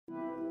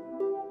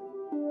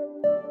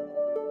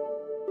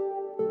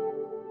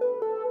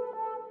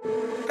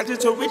I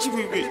just told Richie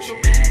we rich.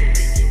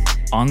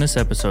 On this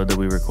episode that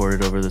we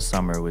recorded over the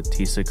summer with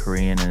Tisa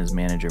Korean and his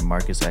manager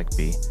Marcus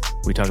Ecby,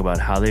 we talk about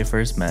how they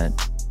first met,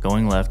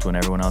 going left when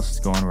everyone else is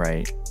going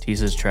right,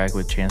 Tisa's track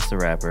with Chance the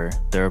Rapper,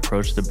 their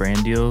approach to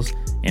brand deals,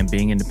 and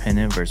being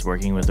independent versus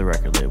working with a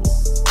record label.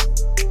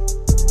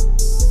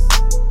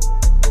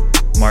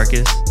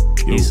 Marcus,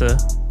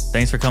 Tisa,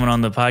 thanks for coming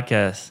on the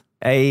podcast.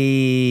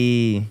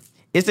 Hey,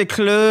 it's the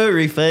Club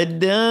Reefer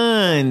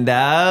Dunn,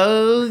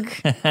 dog.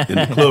 And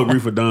the Club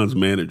Reefer Dunn's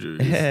manager.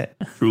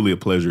 It's truly a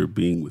pleasure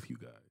being with you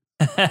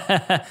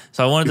guys.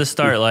 So I wanted to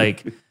start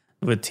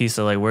with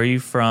Tisa, where are you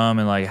from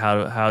and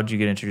how'd you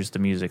get introduced to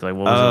music? What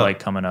was it like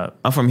coming up?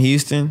 I'm from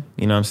Houston,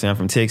 you know what I'm saying? I'm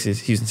from Texas,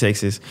 Houston,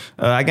 Texas.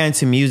 I got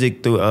into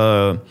music through,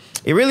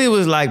 it really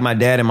was like my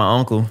dad and my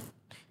uncle,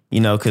 you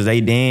know, because they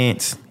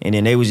danced and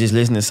then they was just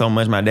listening so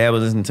much. My dad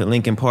was listening to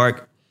Linkin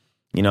Park,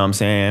 you know what I'm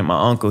saying?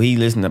 My uncle, he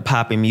listened to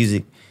poppin'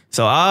 music.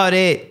 So all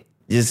that,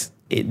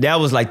 that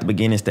was like the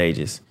beginning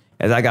stages.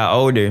 As I got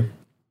older,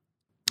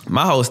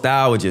 my whole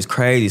style was just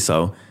crazy.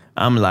 So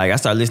I'm like, I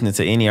started listening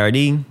to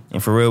NERD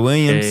and Pharrell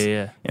Williams.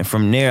 Yeah. And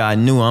from there, I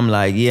knew I'm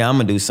like, yeah, I'm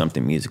going to do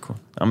something musical.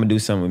 I'm going to do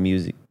something with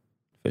music,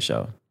 for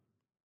sure.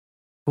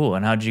 Cool.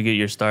 And how'd you get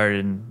your start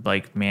in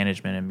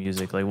management and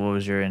music? What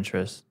was your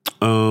interest?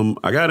 I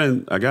got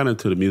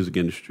into the music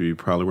industry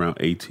probably around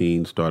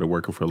 18, started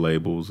working for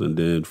labels. And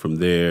then from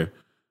there,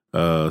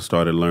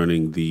 started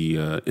learning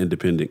the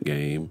independent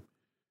game.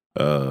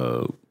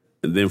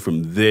 And then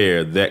from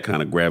there, that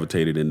kind of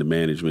gravitated into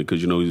management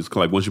because, you know, it's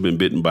like once you've been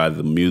bitten by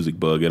the music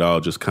bug, it all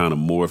just kind of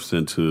morphs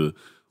into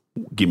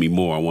give me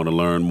more. I want to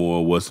learn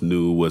more. What's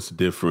new? What's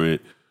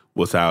different?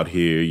 What's out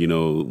here? You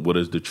know, what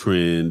is the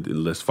trend?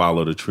 And let's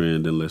follow the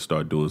trend and let's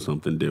start doing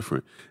something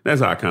different.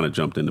 That's how I kind of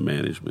jumped into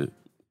management,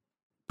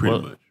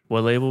 pretty much.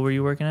 What label were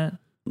you working at?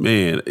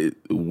 Man,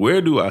 where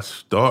do I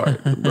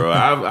start, bro?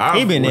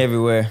 I've been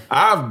everywhere.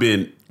 I've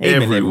been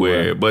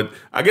everywhere. But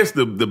I guess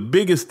the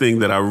biggest thing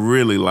that I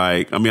really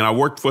like, I mean, I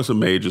worked for some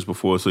majors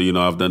before, so, you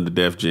know, I've done the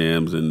Def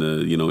Jams and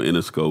the, you know,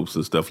 Interscopes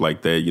and stuff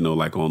like that, you know,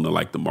 on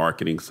the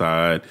marketing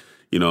side.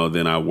 You know,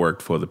 then I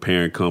worked for the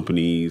parent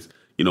companies,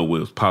 you know, it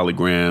was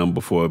Polygram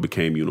before it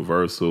became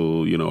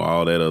Universal, you know,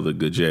 all that other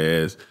good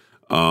jazz.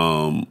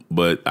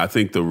 But I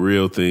think the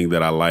real thing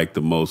that I like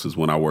the most is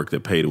when I worked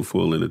at Paid in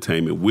Full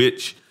Entertainment,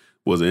 which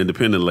was an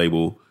independent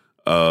label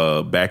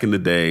back in the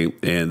day,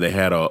 and they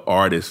had an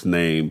artist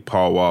named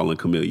Paul Wall and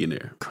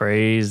Chameleonaire.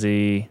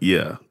 Crazy.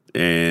 Yeah.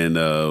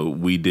 And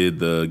we did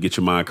the Get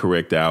Your Mind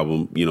Correct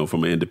album, you know,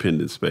 from an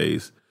independent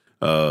space,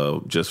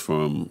 just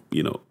from,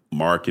 you know,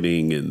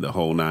 marketing and the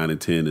whole 9 and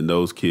 10. And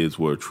those kids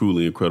were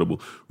truly incredible.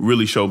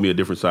 Really showed me a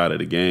different side of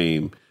the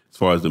game as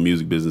far as the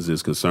music business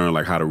is concerned,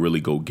 like how to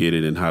really go get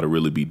it and how to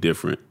really be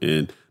different.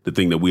 And the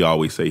thing that we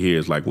always say here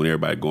is like when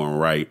everybody going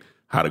right,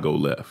 how to go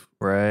left.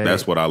 Right.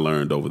 That's what I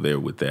learned over there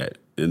with that.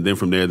 And then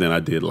from there,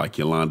 I did like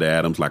Yolanda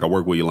Adams. Like I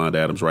work with Yolanda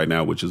Adams right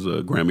now, which is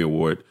a Grammy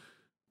Award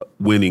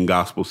winning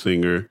gospel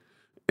singer,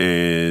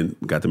 and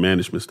got the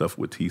management stuff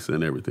with Tisa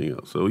and everything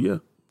else. So yeah,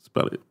 that's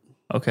about it.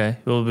 Okay.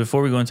 Well,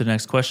 before we go into the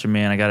next question,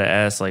 man, I got to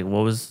ask,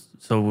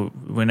 so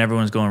when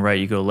everyone's going right,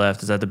 you go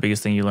left. Is that the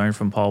biggest thing you learned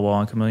from Paul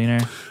Wall and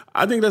Chameleonaire?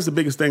 I think that's the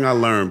biggest thing I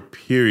learned,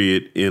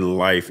 period, in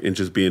life and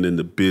just being in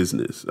the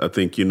business. I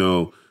think, you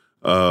know,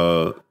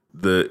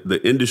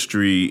 the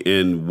industry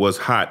and what's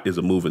hot is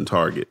a moving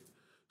target.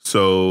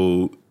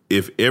 So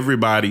if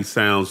everybody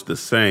sounds the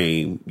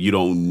same, you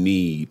don't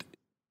need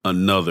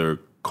another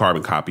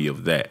carbon copy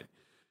of that.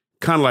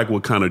 Kind of like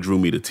what kind of drew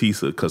me to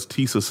Tisa, because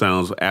Tisa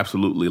sounds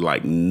absolutely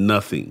like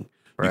nothing.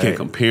 Right. You can't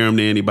compare him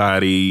to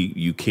anybody.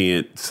 You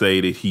can't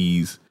say that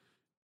he's,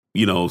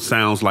 you know,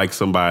 sounds like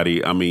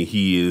somebody. I mean,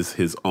 he is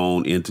his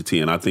own entity.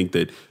 And I think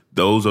that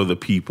those are the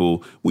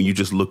people, when you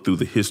just look through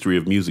the history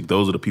of music,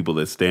 those are the people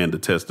that stand the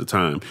test of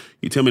time.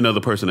 You tell me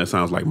another person that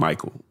sounds like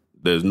Michael.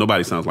 There's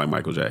nobody sounds like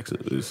Michael Jackson.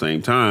 At the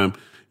same time,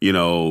 you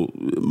know,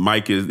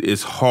 Mike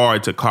it's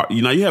hard to,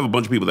 you know, you have a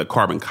bunch of people that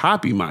carbon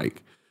copy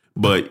Mike,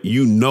 but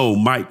you know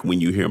Mike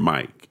when you hear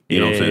Mike. You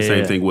know what I'm saying?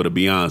 Same thing with a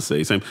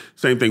Beyonce.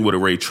 Same thing with a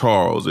Ray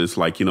Charles. It's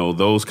like, you know,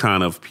 those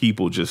kind of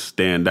people just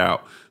stand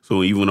out.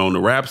 So even on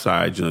the rap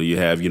side, you know, you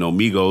have, you know,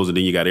 Migos, and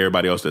then you got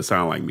everybody else that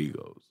sound like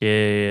Migos.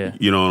 Yeah.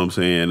 You know what I'm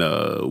saying?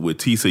 With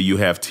Tisa, you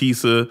have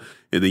Tisa,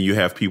 and then you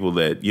have people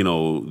that, you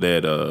know,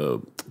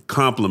 that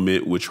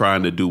compliment with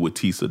trying to do what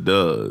Tisa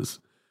does.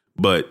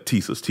 But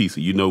Tisa's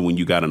Tisa. You know when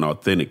you got an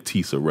authentic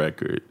Tisa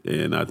record.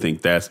 And I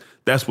think that's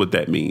what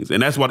that means.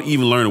 And that's what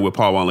even learning with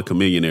Paul Wall and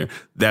Chameleonaire,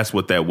 that's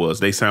what that was.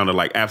 They sounded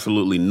like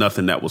absolutely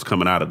nothing that was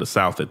coming out of the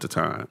South at the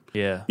time.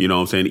 Yeah. You know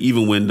what I'm saying?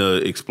 Even when the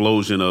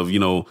explosion of, you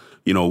know,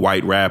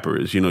 white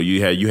rappers, you know,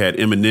 you had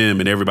Eminem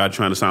and everybody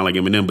trying to sound like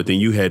Eminem, but then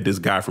you had this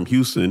guy from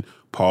Houston,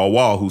 Paul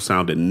Wall, who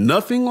sounded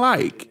nothing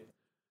like.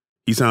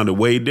 He sounded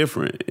way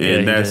different.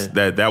 And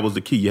that was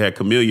the key. You had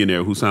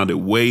Chameleonaire, who sounded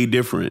way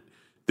different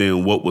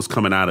than what was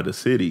coming out of the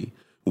city,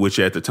 which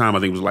at the time I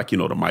think was like, you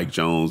know, the Mike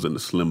Jones and the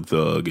Slim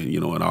Thug and, you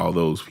know, and all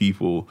those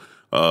people.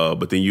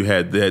 But then you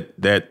had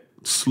that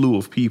slew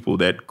of people,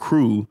 that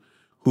crew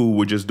who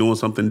were just doing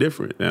something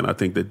different. And I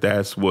think that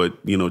that's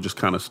what, just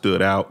kind of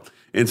stood out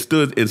and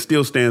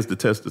still stands the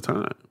test of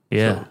time.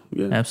 Yeah, So,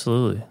 yeah.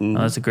 absolutely. Mm-hmm.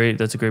 Oh, that's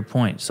a great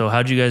point. So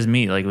how'd you guys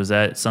meet? Like, was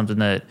that something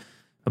that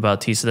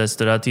about Tisa that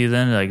stood out to you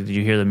then? Like, did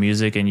you hear the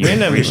music and you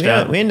reached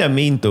out? We ended up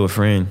meeting through a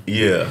friend.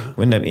 Yeah.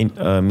 We ended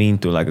up meeting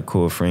through like a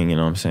cool friend, you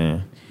know what I'm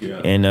saying?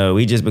 Yeah. And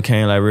we just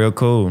became like real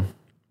cool.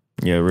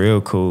 Yeah, real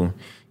cool.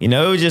 It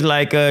was just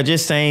like,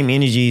 just same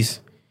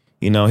energies.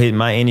 Hit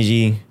my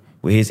energy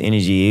with his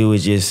energy. It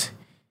was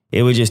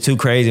just too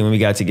crazy when we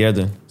got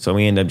together. So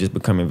we ended up just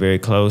becoming very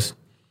close.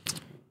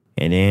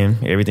 And then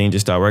everything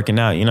just started working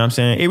out. You know what I'm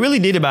saying? It really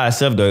did it by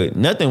itself though.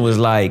 Nothing was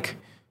like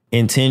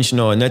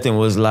intentional. Nothing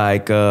was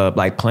like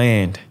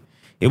planned.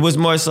 It was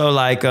more so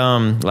like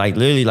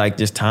literally like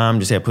just time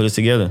just had put us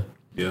together.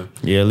 Yeah.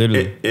 Yeah,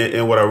 literally.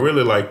 And what I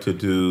really like to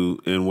do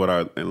and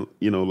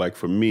like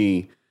for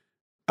me,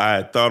 I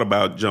had thought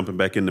about jumping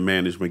back in the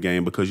management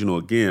game because,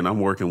 again, I'm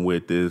working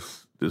with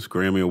this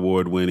Grammy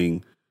Award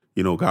winning,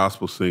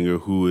 gospel singer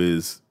who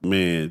is,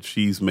 man,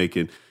 she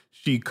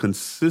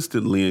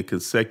consistently and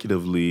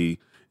consecutively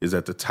is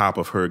at the top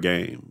of her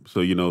game.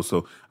 So,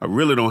 so I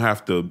really don't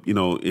have to,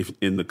 if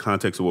in the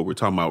context of what we're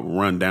talking about,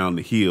 run down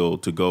the hill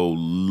to go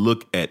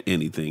look at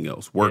anything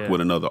else, work with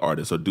another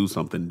artist or do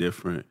something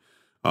different.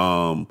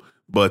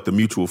 But the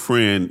mutual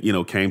friend,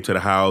 came to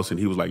the house and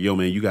he was like, yo,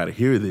 man, you got to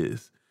hear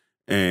this.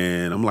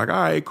 And I'm like, all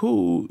right,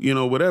 cool,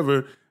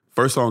 whatever.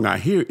 First song I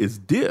hear is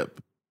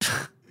Dip.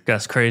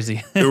 That's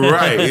crazy.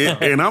 Right.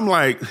 And I'm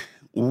like,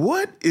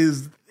 what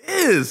is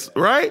this?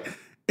 Right.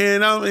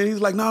 And he's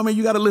like, no, man,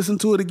 you got to listen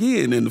to it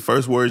again. And the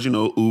first words,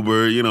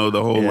 Uber,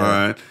 the whole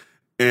line.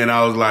 And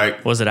I was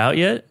like, was it out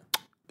yet?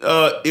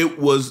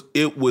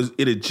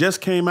 It had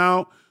just came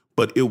out,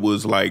 but it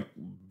was like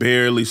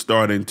barely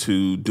starting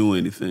to do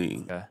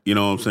anything. Okay. You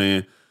know what I'm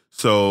saying?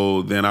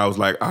 So then I was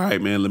like, all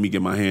right, man, let me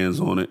get my hands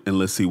on it and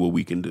let's see what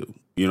we can do.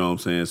 You know what I'm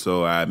saying?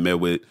 So I met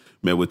with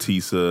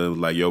Tisa and was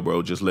like, yo,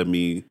 bro, just let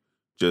me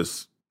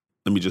just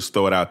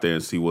throw it out there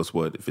and see what's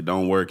what. If it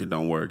don't work, it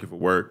don't work. If it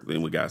worked,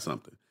 then we got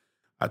something.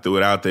 I threw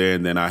it out there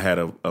and then I had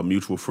a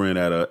mutual friend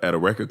at a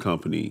record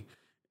company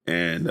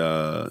and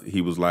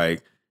he was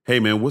like, hey,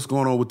 man, what's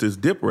going on with this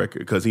Dip record?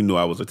 Because he knew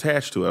I was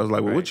attached to it. I was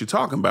like, well, what you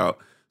talking about?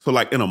 So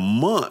like in a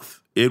month,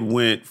 it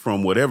went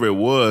from whatever it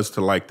was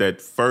to like I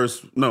ain't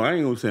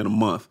gonna say in a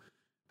month,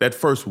 that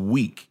first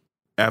week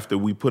after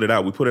we put it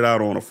out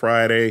on a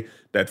Friday.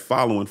 That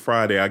following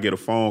Friday, I get a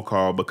phone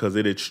call because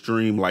it had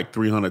streamed like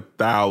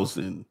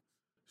 300,000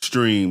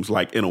 streams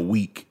like in a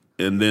week.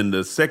 And then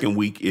the second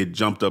week, it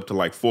jumped up to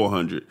like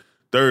 400.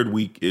 Third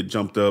week, it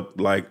jumped up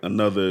like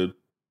another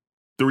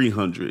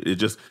 300. It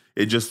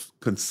just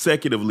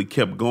consecutively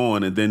kept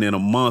going. And then in a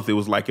month, it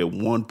was like at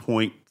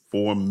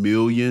 1.4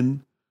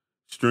 million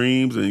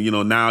streams. And,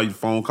 now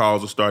phone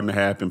calls are starting to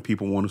happen.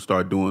 People want to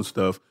start doing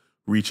stuff,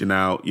 reaching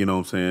out, you know what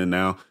I'm saying?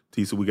 Now,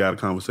 Tisa, we got a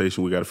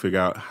conversation. We got to figure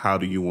out how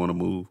do you want to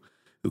move.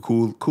 The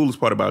coolest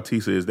part about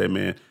Tisa is that,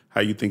 man,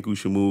 how you think we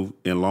should move,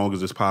 as long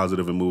as it's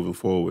positive and moving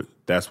forward.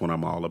 That's what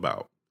I'm all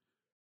about.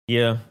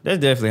 Yeah, that's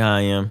definitely how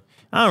I am.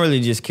 I don't really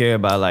just care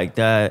about like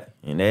that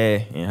and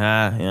that and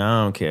how,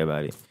 I don't care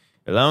about it.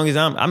 As long as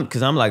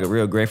because I'm like a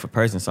real grateful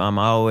person, so I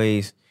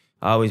always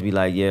be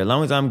like, yeah, as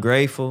long as I'm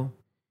grateful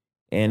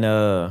and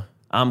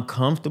I'm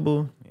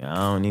comfortable, I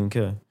don't even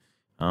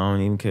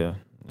care.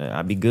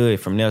 I'd be good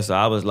from there. So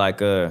I was like,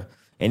 and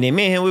then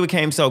me and him, we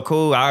became so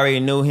cool. I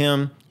already knew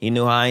him. He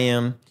knew how I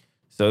am.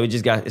 So it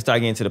started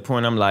getting to the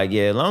point. I'm like,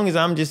 yeah, as long as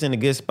I'm just in a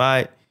good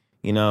spot,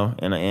 and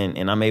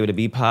I'm able to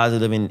be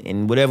positive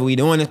and whatever we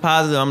doing is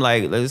positive, I'm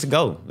like, let's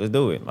go. Let's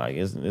do it. Like,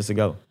 it's a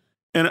go.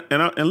 And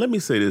let me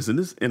say this,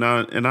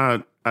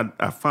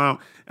 I found,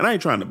 and I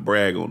ain't trying to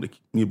brag on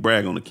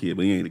the kid,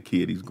 but he ain't a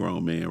kid, he's a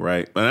grown man,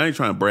 right? But I ain't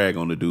trying to brag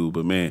on the dude,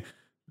 but man,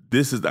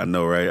 I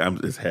know, right? I'm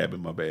just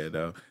having my bad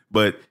though.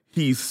 But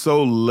he's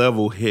so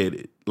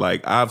level-headed.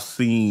 Like, I've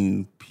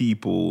seen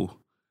people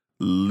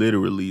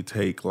literally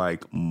take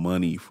like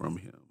money from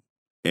him.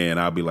 And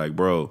I'll be like,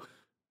 bro,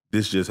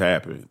 this just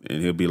happened.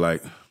 And he'll be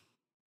like,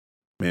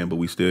 man, but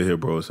we still here,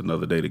 bro. It's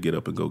another day to get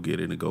up and go get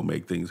it and go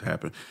make things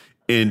happen.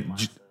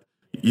 And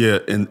yeah,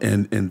 and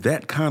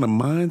that kind of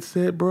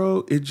mindset,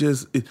 bro, it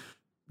just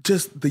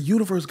the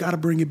universe got to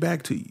bring it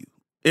back to you.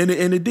 And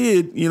it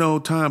did,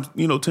 times,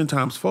 10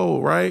 times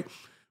fold, right?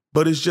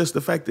 But it's just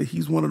the fact that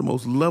he's one of the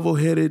most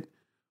level-headed,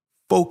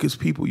 focused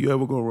people you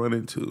ever gonna run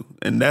into.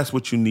 And that's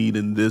what you need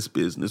in this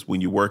business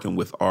when you're working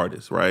with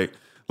artists, right?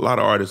 A lot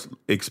of artists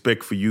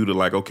expect for you to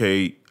like,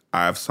 okay,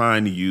 I've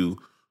signed to you.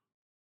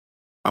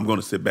 I'm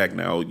gonna sit back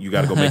now. You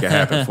gotta go make it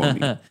happen for me.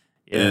 Yeah.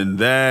 And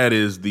that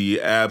is the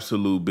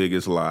absolute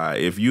biggest lie.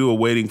 If you are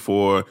waiting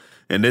for,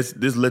 and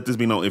let this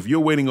be known, if you're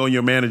waiting on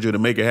your manager to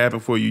make it happen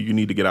for you, you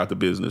need to get out the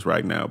business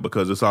right now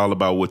because it's all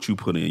about what you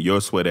put in,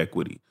 your sweat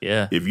equity.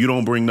 Yeah. If you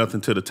don't bring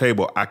nothing to the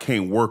table, I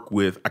can't work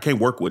with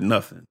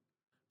nothing.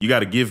 You got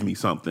to give me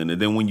something.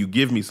 And then when you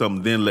give me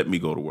something, then let me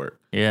go to work.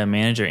 Yeah,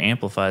 manager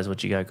amplifies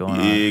what you got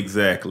going on.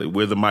 Exactly.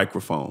 We're the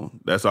microphone.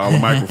 That's all the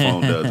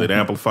microphone does. It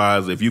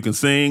amplifies. If you can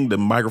sing, the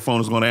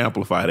microphone is going to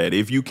amplify that.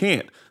 If you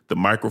can't, the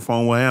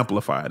microphone will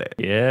amplify that.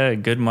 Yeah,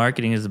 good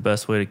marketing is the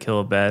best way to kill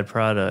a bad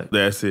product.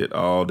 That's it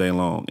all day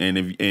long. And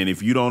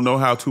if you don't know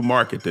how to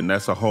market, then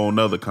that's a whole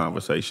nother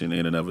conversation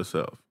in and of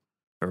itself.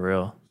 For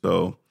real.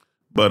 So,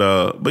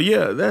 but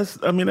yeah,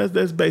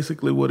 that's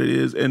basically what it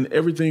is. And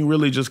everything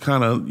really just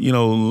kind of,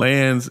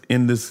 lands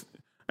in this,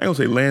 I don't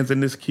say lands in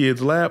this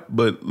kid's lap,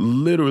 but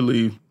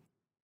literally,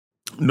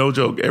 no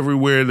joke,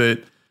 everywhere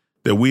that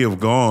we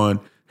have gone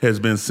has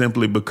been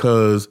simply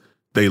because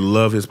they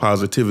love his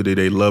positivity.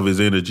 They love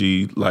his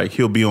energy. Like,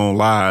 he'll be on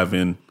live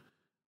and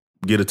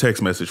get a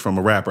text message from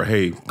a rapper.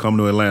 Hey, come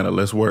to Atlanta.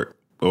 Let's work.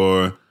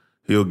 Or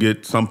he'll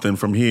get something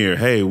from here.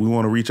 Hey, we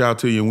want to reach out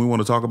to you and we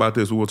want to talk about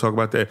this. We will talk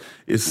about that.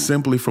 It's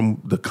simply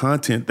from the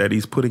content that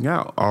he's putting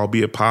out,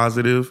 albeit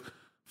positive,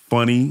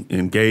 funny,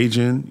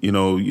 engaging.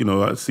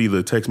 I see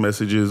the text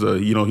messages.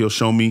 He'll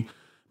show me,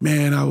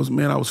 man, I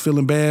was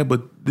feeling bad,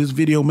 but this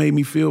video made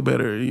me feel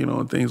better,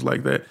 and things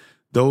like that.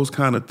 Those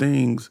kind of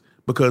things.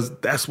 Because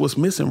that's what's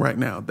missing right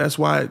now. That's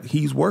why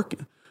he's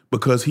working.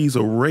 Because he's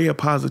a ray of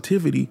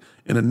positivity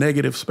in a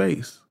negative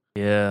space.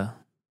 Yeah.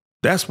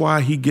 That's why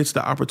he gets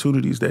the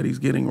opportunities that he's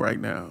getting right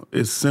now.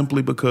 It's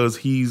simply because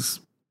he's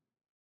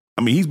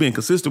being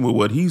consistent with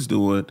what he's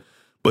doing,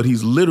 but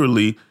he's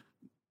literally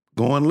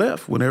going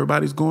left when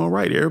everybody's going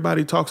right.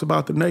 Everybody talks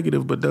about the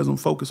negative, but doesn't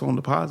focus on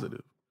the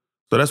positive.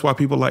 So that's why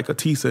people like a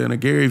Tisa and a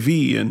Gary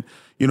V and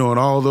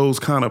all those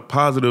kind of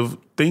positive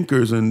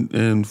thinkers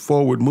and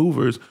forward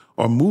movers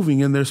are moving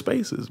in their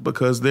spaces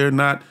because they're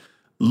not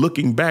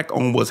looking back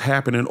on what's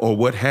happening or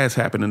what has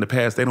happened in the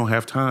past. They don't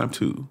have time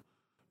to.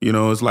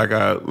 It's like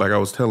I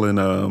was telling,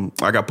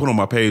 I got put on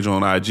my page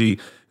on IG.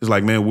 It's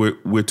like, man,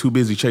 we're too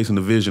busy chasing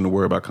the vision to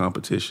worry about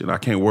competition. I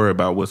can't worry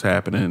about what's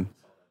happening.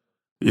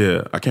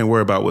 Yeah, I can't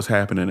worry about what's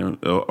happening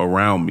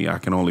around me. I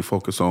can only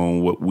focus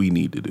on what we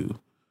need to do.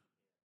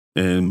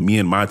 And me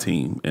and my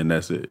team, and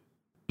that's it.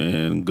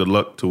 And good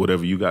luck to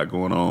whatever you got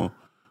going on.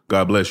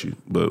 God bless you,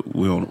 but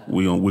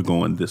we're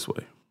going this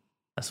way.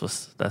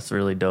 That's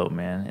really dope,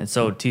 man. And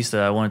so, Tisa,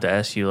 I wanted to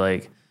ask you,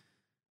 like,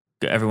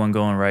 everyone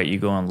going right, you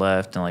going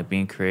left, and like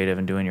being creative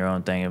and doing your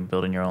own thing and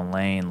building your own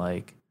lane.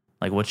 Like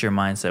what's your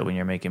mindset when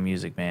you're making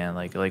music, man?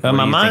 Like what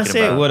my are you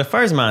mindset. Well, the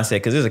first mindset,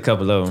 because there's a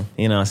couple of them.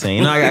 You know what I'm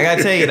saying? I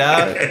gotta tell you,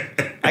 dog.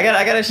 I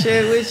gotta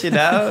share it with you,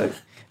 dog.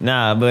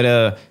 Nah,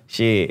 but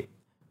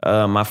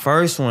my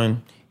first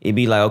one, it'd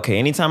be like, okay,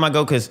 anytime I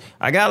go, because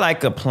I got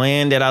like a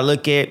plan that I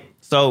look at.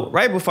 So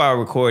right before I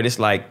record, it's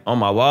like on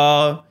my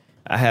wall,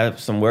 I have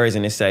some words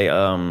and it say,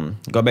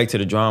 go back to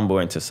the drawing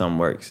board until something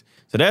works.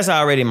 So that's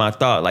already my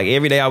thought. Like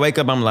every day I wake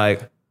up, I'm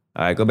like,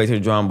 all right, go back to the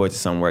drawing board till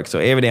something works. So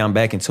every day I'm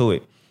back into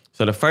it.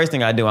 So the first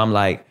thing I do, I'm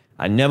like,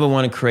 I never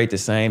want to create the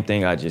same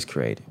thing I just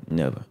created.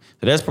 Never.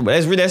 So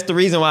that's the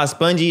reason why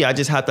Spongy, I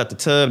just hopped out the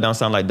tub, don't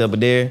sound like Double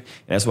Dare. And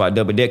that's why I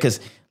Double Dare, because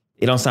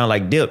it don't sound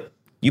like Dip.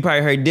 You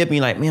probably heard Dip and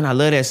you're like, man, I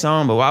love that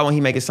song, but why won't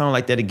he make a song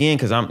like that again?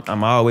 Because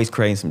I'm always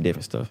creating some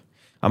different stuff.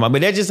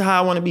 But that's just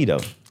how I want to be, though.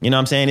 You know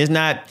what I'm saying? It's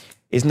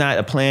not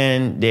a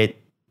plan that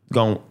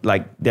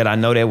that I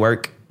know that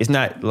work. It's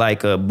not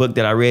like a book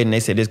that I read and they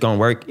said it's gonna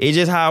work. It's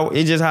just how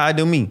I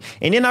do me.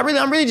 And then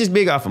I'm really just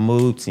big off of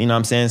moods. You know what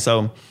I'm saying?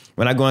 So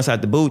when I go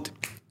inside the booth,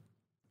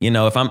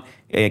 if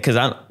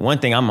because one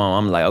thing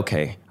I'm like,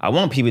 okay, I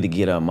want people to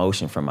get an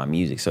emotion from my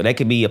music. So that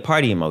could be a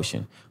party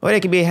emotion or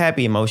that could be a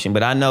happy emotion.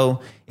 But I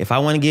know if I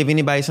want to give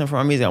anybody something from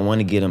my music, I want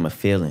to give them a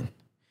feeling.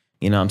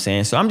 You know what I'm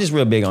saying? So I'm just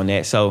real big on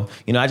that. So,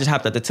 I just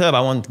hopped out the tub.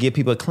 I want to give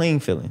people a clean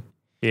feeling.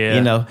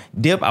 Yeah.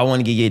 Dip, I want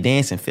to give you a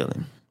dancing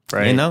feeling.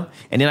 Right. And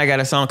then I got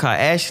a song called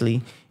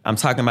Ashley. I'm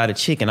talking about a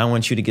chick, and I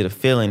want you to get a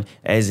feeling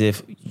as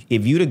if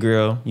you the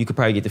girl, you could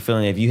probably get the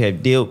feeling if you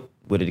have dealt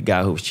with a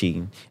guy who was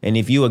cheating. And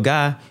if you a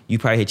guy, you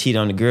probably had cheated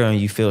on the girl and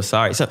you feel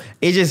sorry. So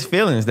it's just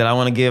feelings that I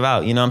want to give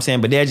out. You know what I'm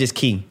saying? But they're just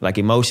key. Like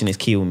emotion is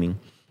key with me.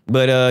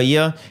 But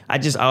I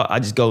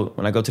just go,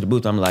 when I go to the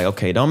booth, I'm like,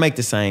 okay, don't make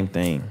the same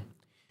thing.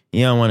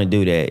 You don't want to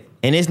do that.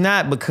 And it's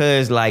not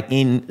because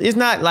it's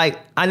not like,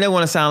 I never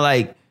want to sound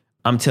like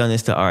I'm telling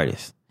this to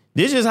artists.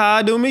 This is how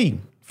I do me.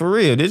 For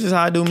real, this is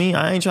how I do me.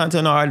 I ain't trying to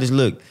tell no artist,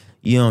 look,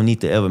 you don't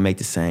need to ever make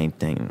the same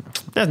thing.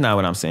 That's not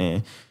what I'm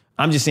saying.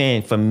 I'm just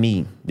saying, for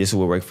me, this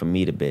will work for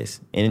me the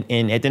best. And at the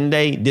end of the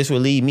day, this will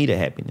lead me to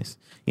happiness.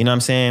 You know what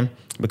I'm saying?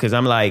 Because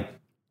I'm like,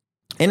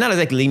 and not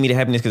exactly lead me to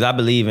happiness, because I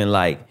believe in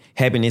like,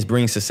 happiness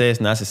brings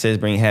success, not success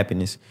brings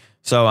happiness.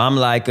 So I'm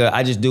like,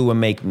 I just do what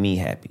make me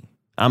happy.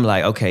 I'm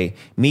like, okay,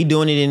 me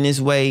doing it in this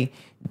way,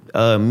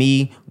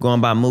 me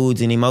going by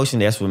moods and emotion,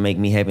 that's what make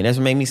me happy. That's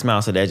what make me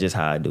smile, so that's just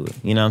how I do it.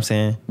 You know what I'm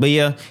saying? But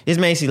yeah, it's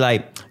basically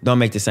like, don't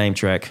make the same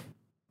track.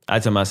 I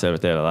tell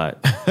myself that a lot.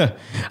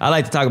 I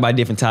like to talk about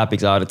different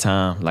topics all the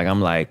time. Like, I'm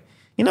like,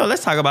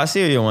 let's talk about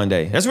cereal one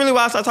day. That's really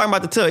why I started talking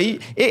about the tub.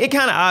 It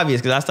kind of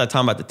obvious because I started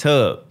talking about the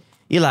tub.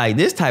 You're like,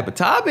 this type of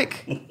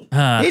topic?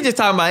 He's just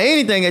talking about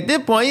anything at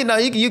this point.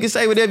 You can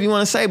say whatever you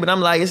want to say, but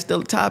I'm like, it's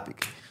still a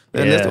topic.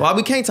 Why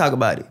we can't talk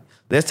about it?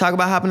 Let's talk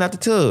about hopping out the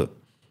tub.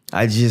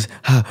 I just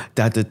hopped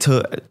out the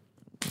tub.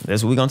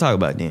 That's what we're going to talk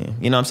about then.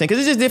 You know what I'm saying? Because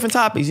it's just different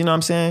topics, you know what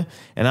I'm saying?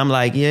 And I'm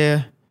like,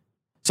 yeah.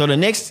 So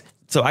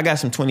I got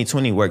some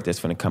 2020 work that's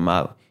going to come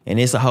out, and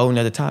it's a whole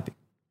nother topic.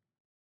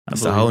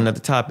 It's a whole nother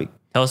topic.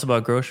 Tell us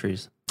about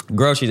Groceries.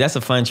 Groceries, that's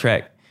a fun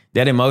track.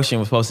 That emotion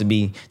was supposed to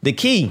be, the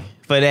key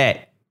for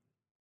that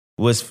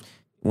was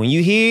when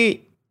you hear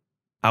it,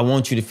 I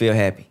want you to feel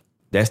happy.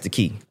 That's the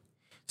key.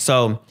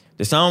 So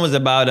the song was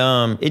about,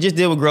 it just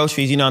deal with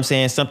groceries, you know what I'm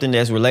saying? Something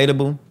that's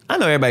relatable. I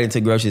know everybody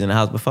took groceries in the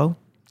house before.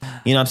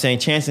 You know what I'm saying?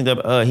 Chance he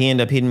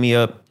ended up hitting me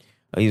up.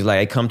 He was like,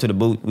 hey, come to the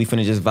booth. We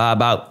finna just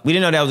vibe out. We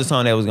didn't know that was the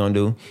song that was gonna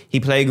do. He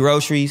played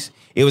Groceries.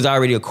 It was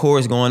already a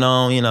chorus going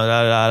on, you know,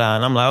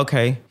 And I'm like,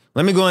 okay,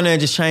 let me go in there and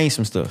just change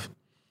some stuff.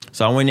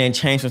 So I went in there and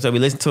changed some stuff. We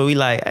listened to it. We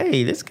like,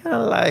 hey, this kind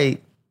of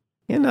like,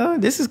 you know,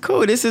 this is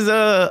cool. This is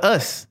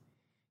us.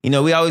 You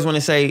know, we always want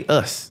to say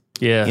us.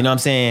 Yeah. You know what I'm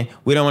saying?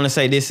 We don't want to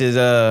say this is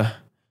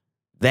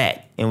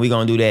that and we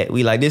gonna do that.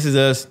 We like, this is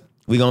us.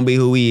 We gonna be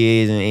who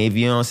we is. And if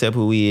you don't accept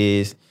who we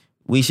is,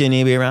 we shouldn't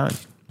even be around you.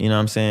 You know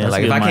what I'm saying? That's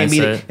like if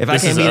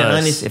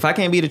I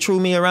can't be the true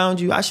me around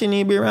you, I shouldn't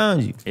even be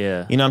around you.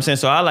 Yeah. You know what I'm saying?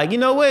 So I like, you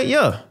know what?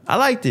 Yeah, I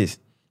like this.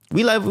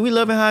 We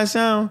loving how it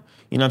sound.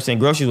 You know what I'm saying?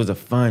 Groceries was a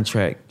fun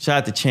track. Shout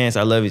out to Chance.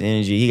 I love his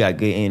energy. He got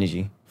good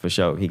energy for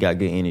sure. He got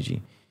good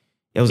energy.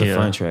 It was a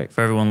fun track.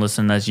 For everyone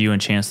listening, that's you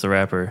and Chance the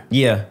Rapper.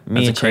 Yeah,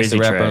 me and Chance the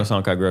Rapper track. on a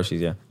song called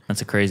Groceries, yeah.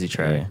 That's a crazy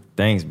track. Yeah.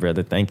 Thanks,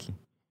 brother. Thank you.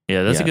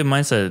 Yeah, that's a good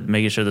mindset,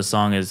 making sure the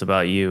song is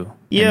about you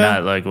and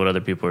not like what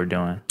other people are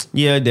doing.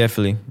 Yeah,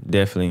 definitely.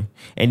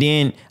 And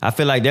then I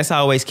feel like that's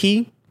always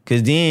key,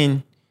 because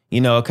then,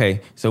 you know,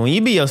 okay, so when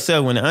you be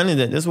yourself,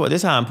 this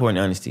is how important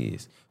honesty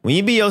is. When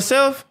you be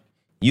yourself,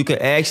 you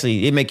could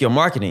actually, it make your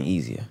marketing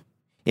easier.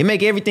 It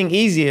make everything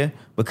easier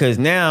because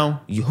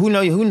now who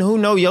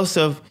know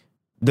yourself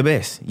the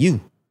best? You.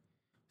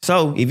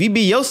 So if you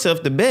be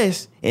yourself the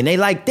best and they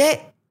like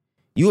that,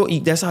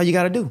 that's all you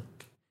gotta do.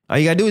 All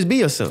you gotta do is be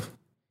yourself.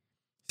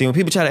 See, when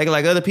people try to act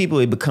like other people,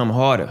 it become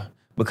harder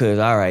because,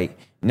 all right,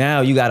 now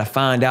you gotta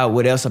find out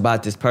what else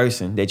about this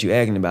person that you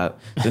acting about.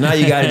 So now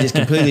you gotta just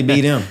completely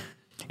be them.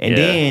 And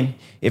then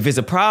if it's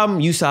a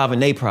problem, you solving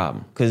their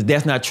problem because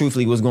that's not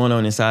truthfully what's going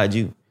on inside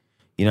you.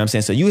 You know what I'm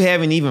saying? So you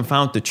haven't even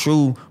found the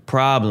true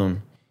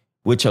problem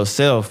with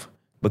yourself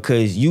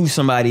because you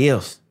somebody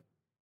else.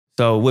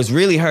 So what's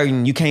really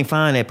hurting, you can't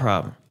find that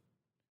problem.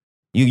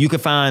 You can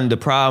find the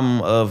problem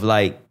of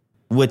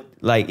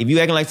if you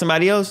acting like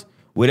somebody else,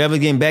 whatever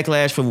getting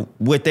backlash for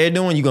what they're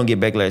doing, you're going to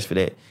get backlash for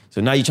that.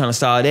 So now you're trying to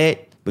solve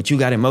that, but you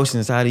got emotions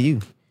inside of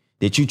you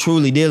that you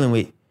truly dealing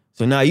with.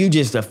 So now you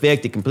just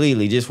affected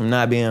completely just from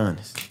not being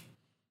honest.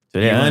 So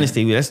that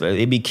honesty,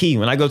 it be key.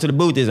 When I go to the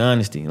booth, it's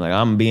honesty. Like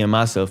I'm being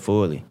myself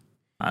fully.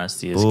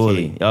 Honesty is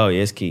key. Oh,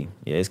 yeah, it's key.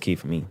 Yeah, it's key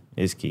for me.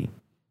 It's key.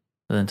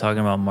 And then talking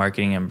about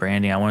marketing and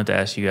branding, I wanted to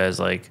ask you guys,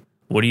 like,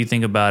 what do you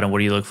think about and what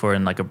do you look for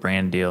in like a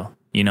brand deal?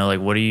 You know, like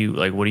what are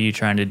you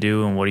trying to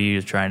do and what are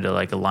you trying to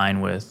like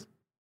align with?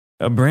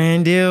 A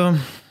brand deal?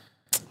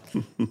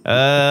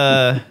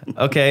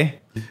 Okay.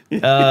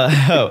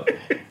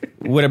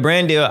 With a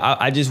brand deal,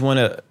 I just want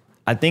to,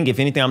 I think if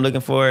anything I'm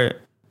looking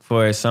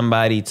for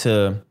somebody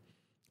to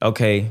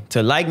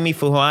like me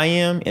for who I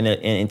am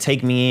and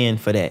take me in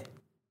for that.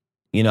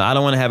 You know, I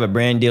don't want to have a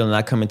brand deal and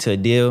I come into a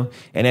deal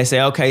and they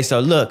say, okay, so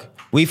look,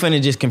 we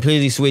finna just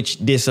completely switch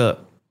this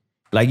up.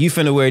 Like you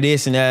finna wear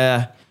this and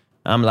that.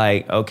 I'm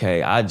like,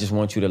 okay, I just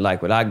want you to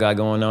like what I got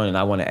going on and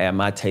I want to add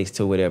my taste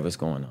to whatever's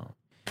going on.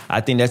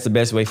 I think that's the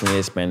best way for me to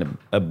expand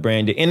a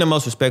brand deal in the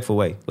most respectful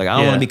way. Like I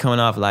don't want to be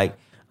coming off like,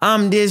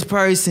 I'm this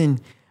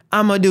person,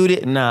 I'm gonna do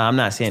this. Nah, I'm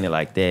not saying it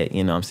like that.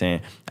 You know what I'm saying?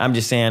 I'm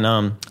just saying,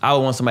 I would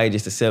want somebody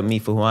just to accept me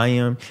for who I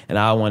am and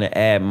I want to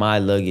add my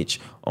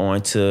luggage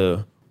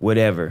onto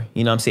whatever.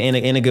 You know what I'm saying?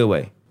 In a good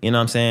way. You know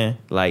what I'm saying?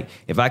 Like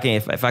if I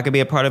could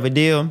be a part of a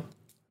deal,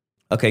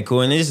 okay,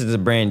 cool. And this is a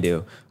brand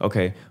deal.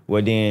 Okay,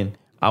 well then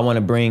I want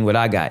to bring what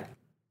I got.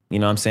 You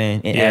know what I'm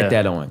saying? And add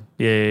that on.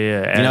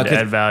 Yeah.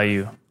 Add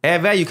value.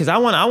 Add value because I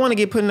want to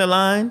get put in the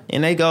line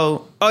and they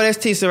go, oh, that's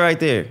Tisa right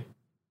there.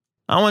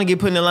 I want to get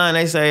put in the line.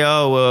 They say,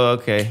 oh, well,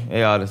 okay.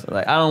 They all this.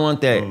 Like I don't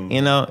want that.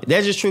 You know,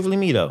 that's just truthfully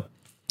me though.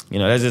 You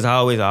know, that's just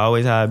always how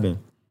I've been.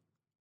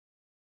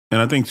 And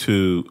I think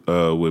too,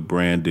 with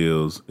brand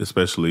deals,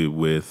 especially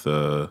with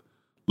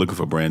looking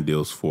for brand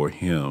deals for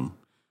him,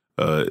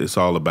 it's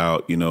all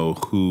about, you know,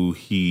 who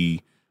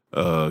he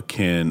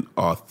can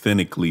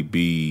authentically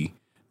be,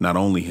 not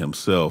only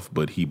himself,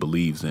 but he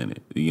believes in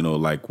it. You know,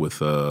 like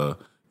with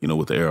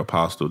with the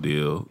Aeropostale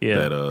deal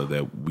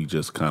that we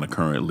just kind of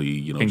currently,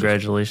 you know.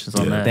 Congratulations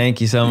on that.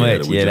 Thank you so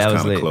much. That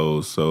was lit.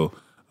 Closed. So,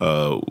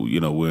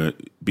 we're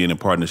being in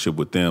partnership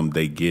with them.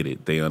 They get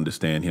it. They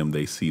understand him.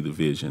 They see the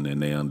vision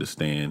and they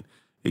understand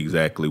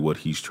exactly what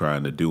he's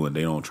trying to do and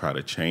they don't try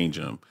to change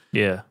him.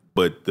 Yeah.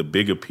 But the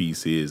bigger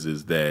piece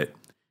is that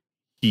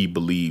he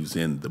believes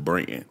in the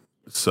brand.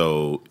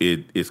 So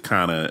it's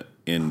kind of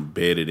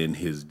embedded in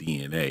his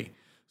DNA.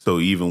 So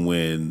even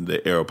when the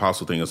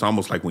Aeropostale thing, it's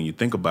almost like when you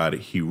think about it,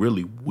 he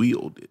really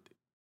wielded it.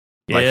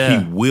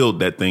 Like he willed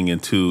that thing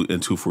into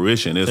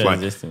fruition. It's like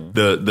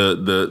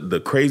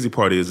the crazy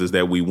part is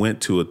that we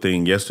went to a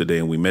thing yesterday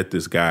and we met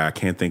this guy. I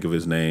can't think of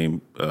his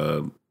name.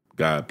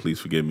 God, please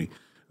forgive me.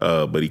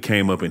 But he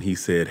came up and he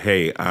said,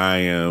 "Hey,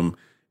 I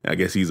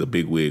guess he's a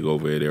big wig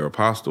over at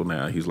Aeropostale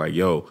now." He's like,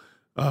 "Yo,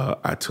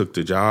 I took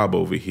the job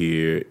over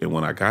here, and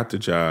when I got the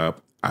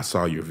job, I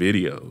saw your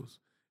videos,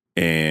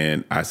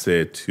 and I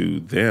said to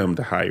them,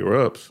 the higher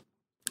ups,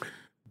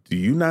 do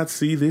you not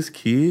see this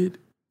kid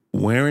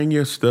wearing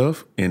your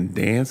stuff and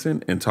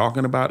dancing and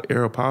talking about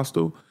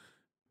Aeropostale?"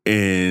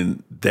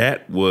 And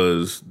that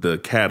was the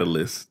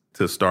catalyst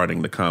to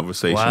starting the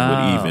conversation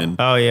with even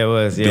it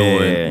was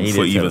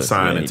for even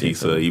signing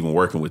Tisa, even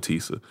working with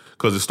Tisa.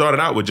 Because it started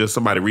out with just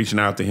somebody reaching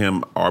out to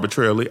him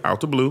arbitrarily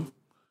out the blue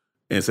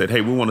and said,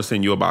 "Hey, we want to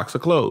send you a box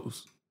of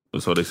clothes."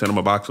 And so they sent him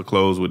a box of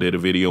clothes. We did a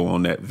video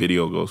on that.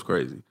 Video goes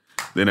crazy.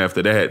 Then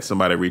after that,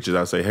 somebody reaches out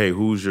and say, "Hey,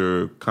 who's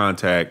your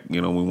contact?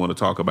 We want to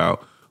talk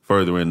about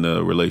furthering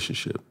the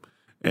relationship."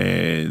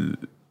 And,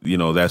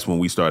 that's when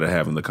we started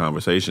having the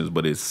conversations.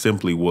 But it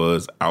simply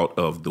was out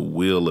of the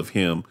will of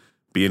him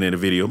being in a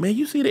video. "Man,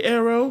 you see the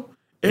arrow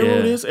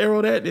this,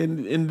 arrow that."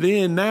 And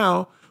then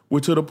now we're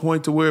to the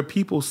point to where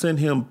people send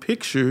him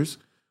pictures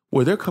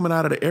where they're coming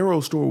out of the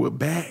Arrow store with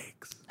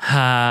bags.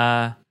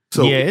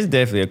 So it's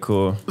definitely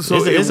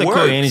it's a cool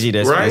energy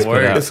that's right.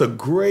 Put out. It's a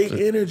great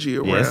energy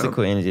around. Yeah, it's a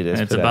cool energy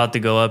that's it's about to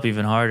go up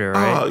even harder,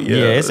 right? Oh,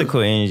 yeah. It's a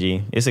cool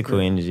energy. It's a cool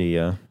energy,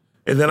 yeah.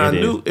 And then I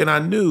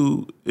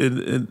knew,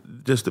 and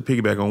just to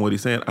piggyback on what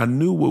he's saying, I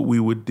knew what we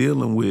were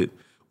dealing with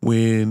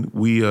when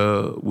we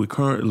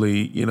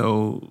currently,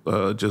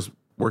 just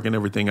working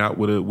everything out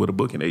with a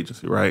booking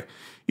agency, right?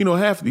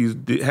 Half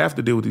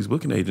to deal with these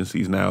booking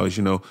agencies now is,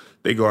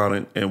 they go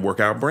out and work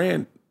out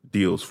brand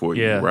deals for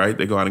you, right?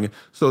 They go out and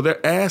so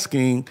they're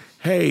asking,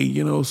 "Hey,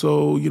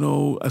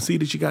 I see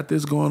that you got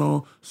this going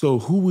on. So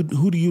who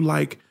do you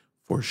like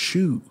for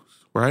shoes,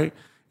 right?"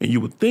 And you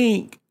would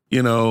think,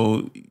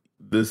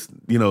 this,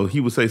 he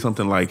would say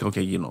something like,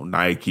 "Okay,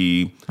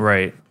 Nike,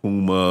 right,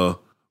 Puma,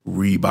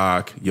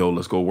 Reebok,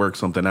 let's go work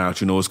something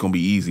out. It's gonna be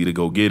easy to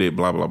go get it,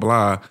 blah, blah,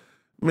 blah."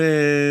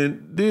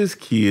 Man, this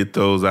kid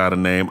throws out a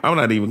name. I'm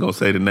not even gonna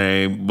say the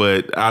name,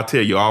 but I'll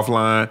tell you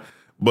offline.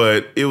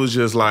 But it was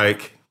just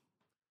like,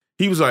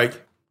 he was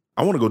like,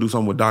 "I want to go do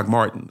something with Doc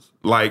Martens."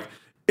 Like,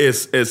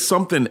 it's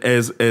something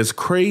as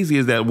crazy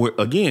as that.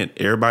 Again,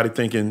 everybody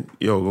thinking,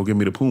 go give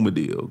me the Puma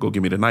deal, go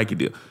give me the Nike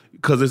deal.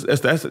 Because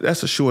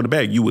that's a shoe in the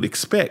bag. You would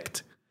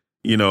expect,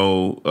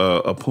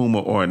 a Puma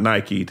or a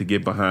Nike to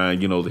get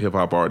behind, the hip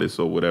hop artists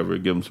or whatever,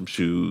 give them some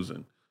shoes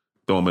and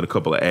throw them in a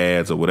couple of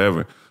ads or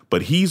whatever.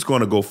 But he's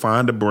going to go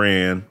find a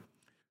brand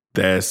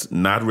that's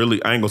not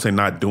really, I ain't gonna say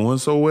not doing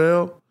so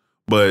well,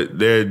 but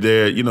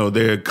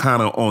they're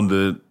kind of on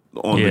the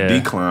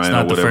decline. It's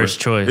not or whatever. The first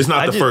choice. It's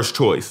not the first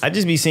choice. I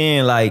just be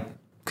saying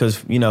because,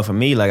 for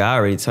me, like I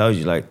already told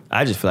you, like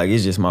I just feel like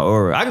it's just my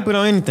aura. I can put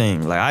on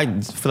anything. Like I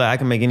just feel like I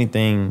can make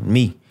anything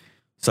me.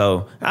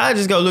 So I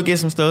just go look at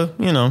some stuff,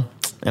 and I'm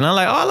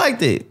like, "Oh, I like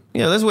that."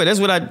 That's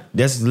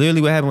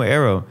literally what happened with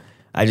Arrow.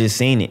 I just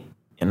seen it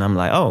and I'm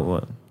like, "Oh,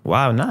 well,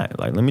 why not?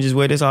 Like, let me just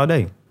wear this all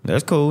day.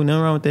 That's cool.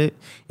 Nothing wrong with that."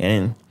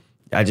 And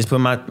I just put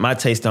my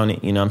taste on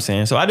it. You know what I'm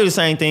saying? So I do the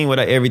same thing with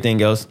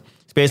everything else,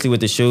 especially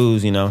with the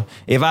shoes.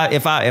 If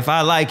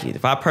I like it,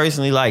 if I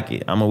personally like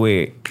it, I'm gonna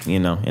wear it.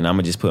 And I'm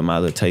gonna just put my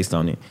little taste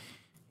on it.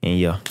 And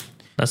yeah,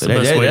 that's the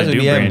best way to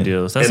do brand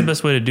deals. That's the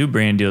best way to do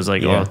brand deals,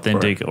 like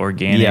authentic,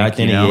 organic. Yeah,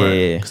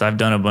 authentic. Because I've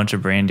done a bunch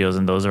of brand deals,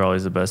 and those are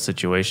always the best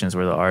situations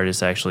where the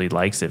artist actually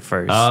likes it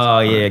first. Oh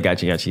yeah,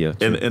 got you. Yeah.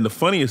 And the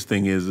funniest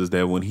thing is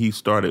that when he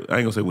started, I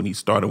ain't gonna say when he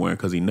started wearing,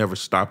 because he never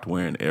stopped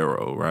wearing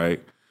Arrow,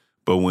 right?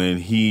 But when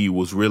he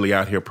was really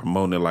out here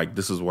promoting it, like,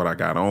 "This is what I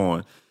got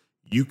on,"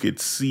 you could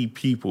see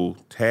people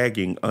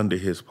tagging under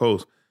his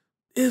post.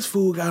 "This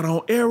fool got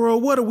on Arrow.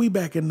 What are we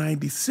back in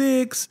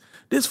 96?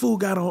 This fool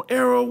got on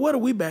Arrow. What are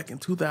we back in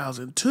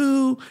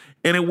 2002?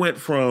 And it went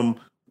from,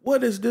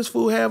 "What does this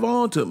fool have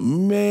on?" to,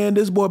 "Man,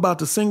 this boy about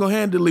to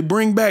single-handedly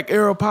bring back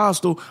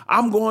Aeropostale.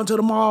 I'm going to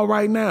the mall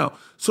right now."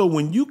 So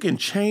when you can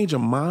change a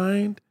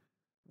mind,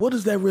 what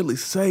does that really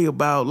say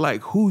about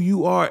like who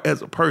you are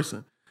as a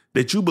person?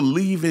 That you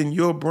believe in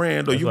your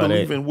brand, or you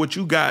believe in what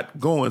you got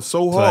going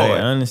so hard.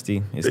 That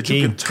honesty is that key.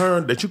 You can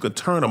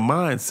turn a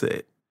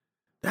mindset.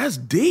 That's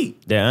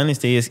deep. That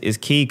honesty is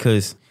key,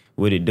 because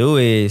what it do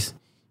is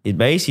it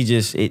basically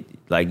just you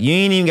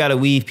ain't even gotta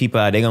weed people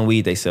out. They gonna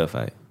weed themselves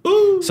out.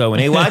 Ooh. So when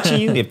they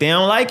watching you, if they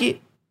don't like it,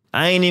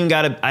 I ain't even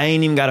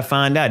gotta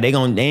find out. They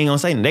ain't gonna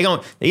say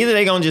nothing. Either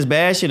they gonna just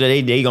bash it, or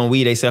they gonna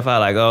weed themselves out.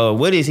 Like, "Oh,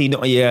 what is he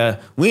doing? Yeah,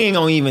 we ain't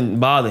gonna even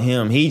bother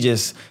him. He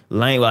just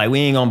lame. Like, we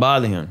ain't gonna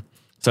bother him."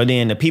 So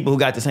then the people who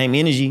got the same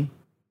energy,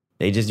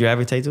 they just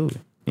gravitate to it,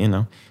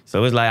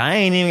 So it's like, I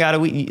ain't even got to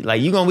weed. Like,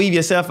 you going to weave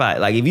yourself out.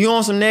 Like, if you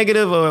on some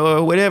negative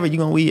or whatever, you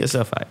going to weed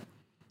yourself out.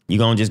 You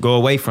going to just go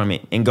away from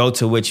it and go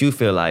to what you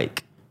feel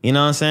like. You know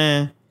what I'm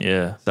saying?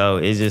 Yeah. So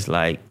it's just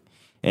like,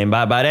 and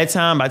by the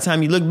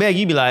time you look back,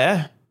 you be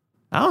like,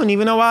 I don't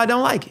even know why I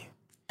don't like it.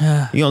 You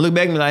going to look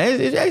back and be like,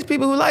 there's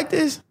people who like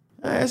this?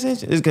 That's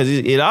interesting. It's because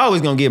it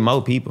always gonna get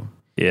more people.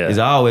 Yeah. It's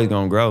always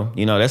gonna grow.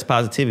 You know, that's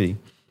positivity.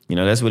 You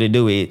know, that's what it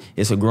do.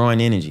 It's a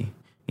growing energy.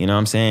 You know what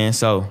I'm saying?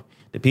 So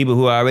the people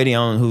who are already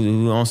on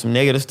who on some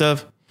negative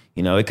stuff,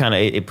 you know,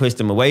 it pushed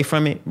them away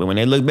from it. But when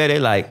they look back, they're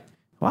like,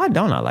 why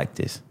don't I like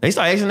this? They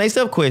start asking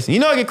themselves questions.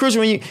 You know, it get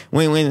crucial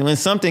when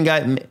something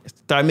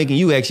start making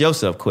you ask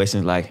yourself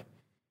questions like,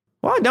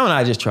 why don't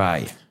I just try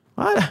it?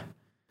 Why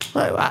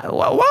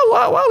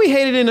we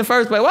hate it in the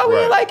first place? Why we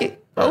didn't like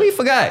it? Why we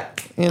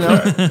forgot? You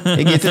know,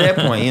 it get to that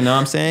point. You know what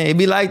I'm saying? It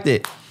be like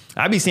that.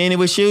 I be seeing it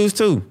with shoes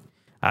too.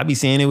 I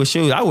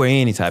wear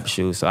any type of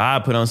shoes. So I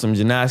put on some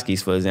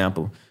Janoskis, for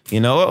example, you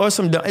know, or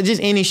some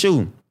just any shoe.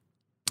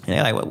 And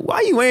they're like, well, why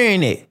are you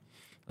wearing it?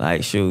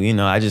 Like, shoe, you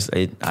know, I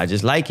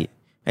just like it.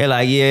 They're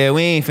like, yeah,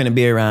 we ain't finna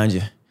be around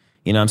you.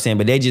 You know what I'm saying?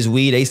 But they just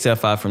weed they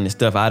stuff out from the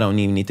stuff I don't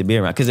even need to be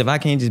around. Because if I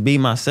can't just be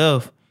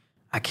myself,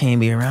 I can't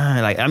be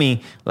around.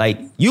 Like,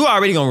 you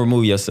already gonna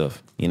remove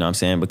yourself. You know what I'm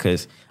saying?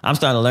 Because I'm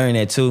starting to learn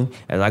that too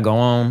as I go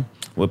on.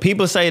 What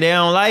people say they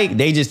don't like,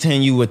 they just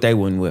telling you what they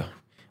wouldn't wear.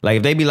 Like,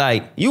 if they be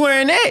like, you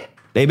wearing that?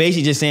 They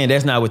basically just saying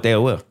that's not what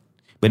they'll wear.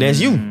 But that's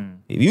you.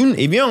 If you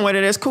don't wear that,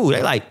 that's cool.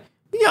 They like,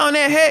 you on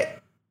that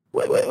hat?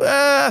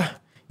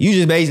 You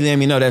just basically let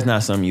me know that's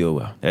not something you'll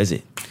wear. That's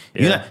it.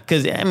 Yeah.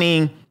 Because, I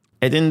mean,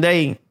 at the end of the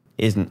day,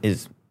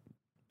 it's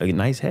a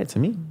nice hat to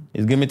me.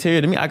 It's good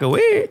material to me. I could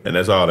wear it. And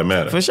that's all that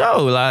matters. For sure.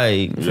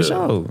 For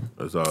sure.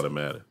 That's all that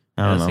matters.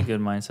 That's a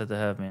good mindset to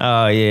have, man.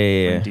 Oh,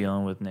 yeah. When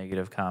dealing with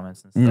negative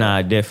comments and stuff.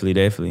 Nah,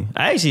 definitely.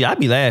 I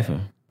be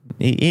laughing.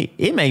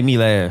 It make me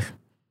laugh.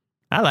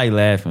 I like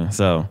laughing,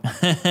 so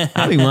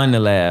I be wanting to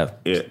laugh.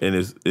 Yeah, and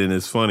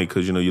it's funny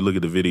because, you know, you look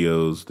at the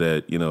videos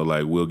that, you know,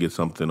 like we'll get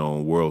something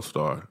on World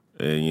Star.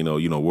 And, you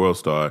know, World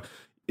Star,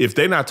 if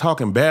they're not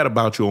talking bad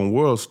about you on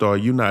World Star,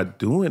 you're not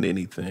doing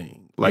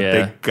anything. Like,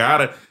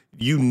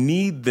 you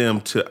need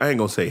them to, I ain't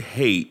gonna say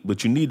hate,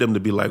 but you need them to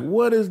be like,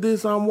 what is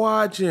this I'm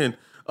watching?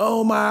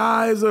 Oh, my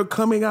eyes are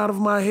coming out of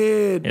my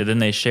head. And then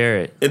they share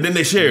it.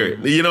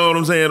 You know what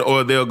I'm saying?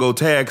 Or they'll go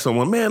tag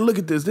someone, man, look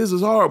at this. This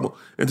is horrible.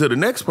 And to the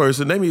next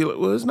person, they be like,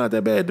 well, it's not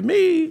that bad to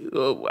me.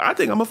 I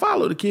think I'm going to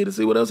follow the kid and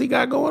see what else he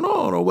got going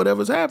on or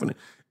whatever's happening.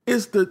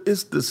 It's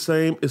the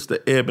same. It's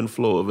the ebb and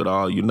flow of it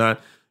all.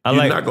 I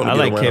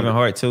like Kevin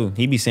Hart, too.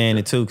 He be saying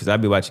it, too, because I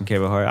be watching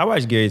Kevin Hart. I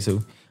watch Gary,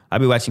 too. I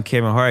be watching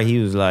Kevin Hart. He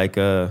was like,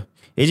 it's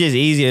just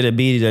easier to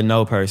be the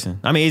no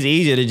person. I mean, it's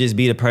easier to just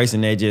be the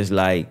person that just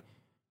like,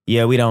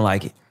 yeah, we don't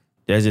like it.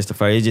 That's just the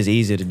first. It's just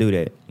easier to do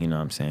that. You know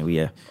what I'm saying? We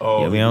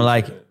don't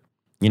like it.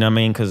 You know what I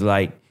mean? Because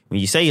like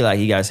when you say you like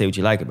it, you gotta say what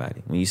you like about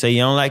it. When you say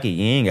you don't like it,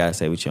 you ain't gotta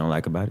say what you don't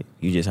like about it.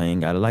 You just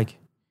ain't gotta like it.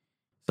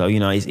 So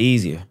you know it's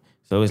easier.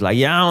 So it's like,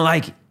 yeah, I don't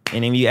like it.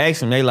 And then you ask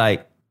them, they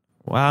like,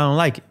 well, I don't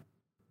like it.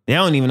 They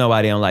don't even know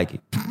why they don't like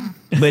it.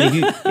 But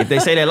if they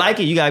say they like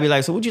it, you gotta be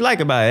like, so what you like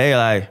about it? They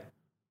like,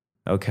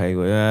 okay,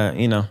 well,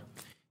 you know,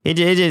 it's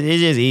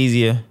just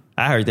easier.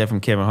 I heard that from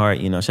Kevin Hart.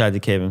 You know, shout out to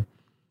Kevin.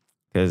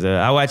 Because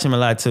I watch him a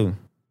lot too.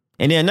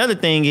 And then another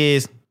thing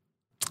is,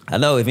 I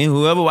know if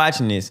whoever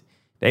watching this,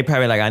 they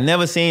probably like, I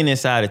never seen this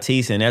side of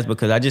Tisa, and that's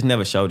because I just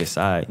never show this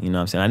side. You know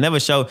what I'm saying? I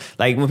never show,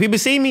 like when people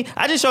see me,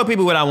 I just show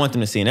people what I want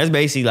them to see. And that's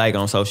basically like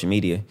on social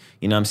media.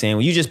 You know what I'm saying?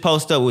 When you just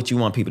post up what you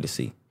want people to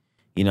see.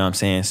 You know what I'm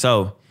saying?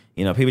 So,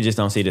 you know, people just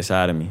don't see the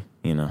side of me,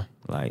 you know,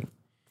 like,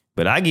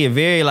 but I get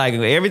very like,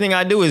 everything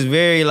I do is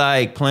very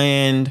like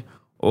planned,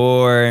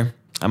 or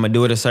I'm gonna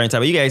do it a certain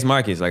type of, you guys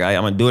Marcus, like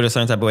I'm gonna do it a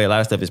certain type of way. A lot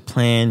of stuff is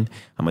planned.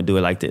 I'm gonna do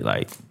it like that.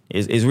 Like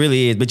it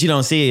really is, but you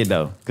don't see it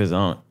though. Cause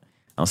on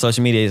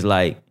social media it's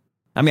like,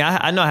 I mean,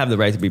 I know I have the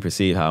right to be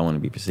perceived how I want to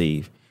be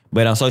perceived,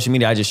 but on social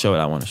media, I just show what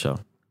I want to show.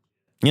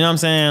 You know what I'm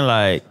saying?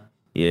 Like,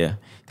 yeah.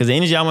 Cause the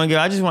energy I want to give,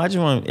 I just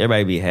want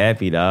everybody to be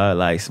happy, dog.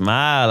 Like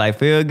smile, like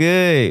feel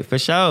good, for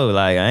sure.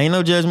 Like I ain't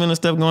no judgmental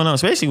stuff going on,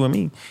 especially with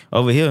me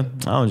over here.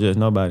 I don't judge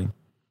nobody.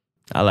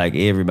 I like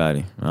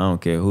everybody. I don't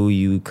care who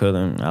you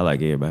color. I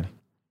like everybody.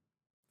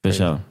 For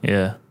sure.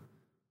 Yeah.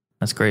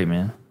 That's great,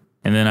 man.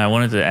 And then I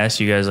wanted to ask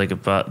you guys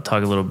talk a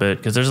little bit,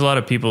 because there's a lot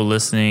of people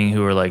listening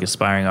who are like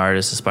aspiring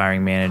artists,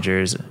 aspiring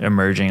managers,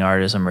 emerging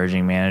artists,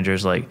 emerging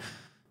managers. Like,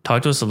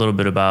 talk to us a little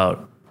bit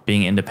about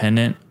being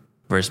independent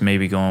versus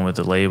maybe going with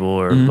a label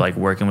or like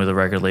working with a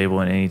record label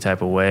in any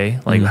type of way.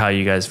 Like how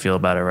you guys feel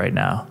about it right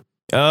now.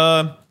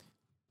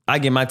 I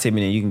get my tip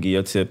and then you can get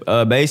your tip.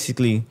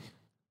 Basically,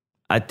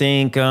 I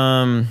think,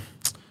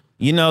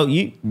 you know,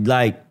 you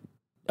like,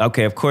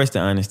 okay, of course the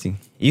honesty.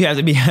 You have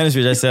to be honest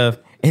with yourself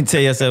and tell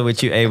yourself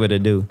what you're able to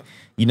do.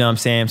 You know what I'm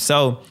saying?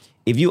 So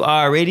if you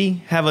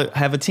already have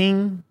a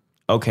team,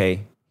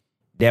 okay,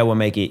 that will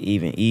make it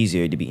even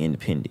easier to be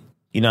independent.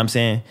 You know what I'm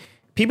saying?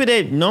 People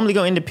that normally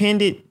go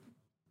independent,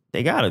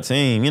 they got a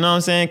team. You know what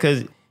I'm saying?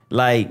 Because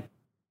like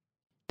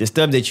the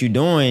stuff that you're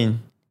doing,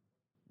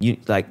 you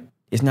like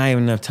it's not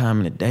even enough time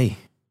in the day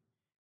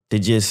to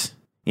just,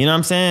 you know what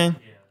I'm saying?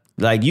 Yeah.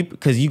 Like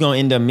because you're gonna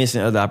end up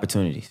missing other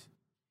opportunities.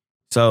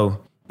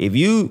 So if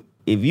you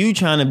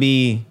trying to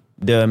be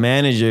the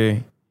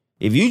manager,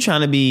 if you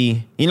trying to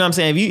be, you know what I'm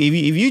saying?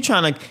 If you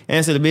trying to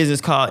answer the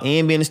business call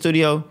and be in the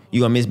studio,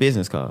 you're gonna miss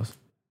business calls.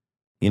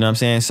 You know what I'm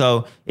saying?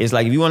 So it's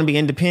like if you want to be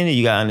independent,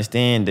 you got to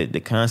understand that the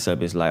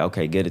concept is like,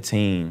 okay, get a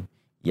team.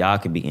 Y'all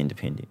can be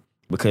independent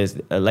because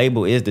a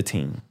label is the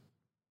team.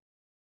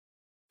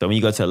 So when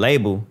you go to a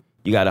label,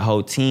 you got a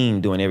whole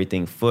team doing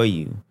everything for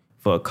you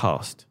for a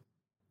cost.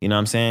 You know what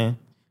I'm saying?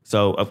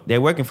 So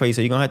they're working for you,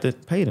 so you're going to have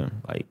to pay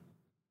them. Like,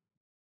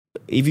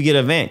 if you get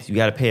an advance, you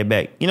got to pay it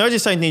back. You know,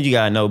 just certain things you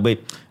got to know. But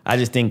I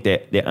just think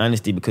that they're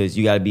honesty because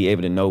you got to be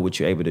able to know what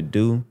you're able to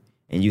do.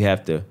 And you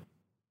have to,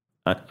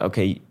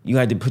 you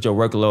have to put your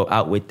workload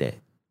out with that.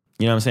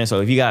 You know what I'm saying? So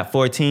if you got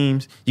 4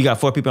 teams, you got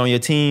 4 people on your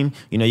team,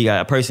 you know, you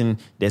got a person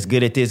that's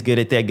good at this, good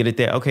at that, good at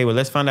that. Okay, well,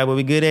 let's find out what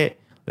we're good at.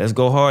 Let's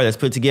go hard. Let's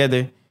put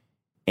together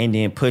and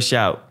then push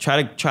out.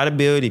 Try to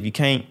build. If you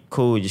can't,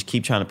 cool. Just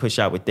keep trying to push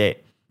out with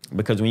that.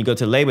 Because when you go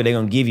to labor, they're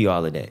going to give you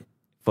all of that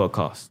for a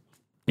cost.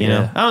 You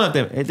know? I don't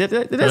know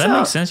if that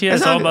makes sense. Yeah,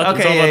 it's all about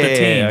the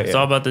team. It's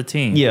all about the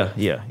team.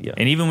 Yeah.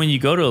 And even when you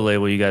go to a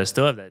label, you got to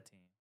still have that team.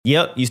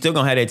 Yep, you still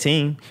going to have that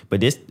team. But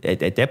this at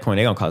that point,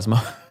 they're going to cost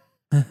more.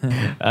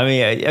 I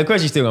mean, of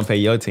course, you're still going to pay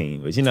your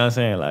team. But you know what I'm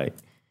saying? Like,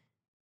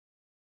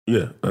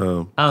 yeah. I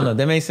don't know.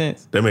 That makes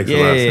sense? That makes a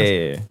lot of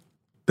sense. Yeah.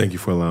 Thank you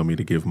for allowing me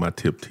to give my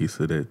tip,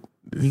 Tisa.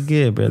 You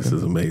good, brother. This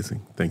is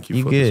amazing. Thank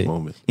you for this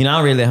moment. You know, I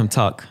don't really let him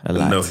talk a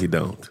lot. No, he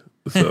don't.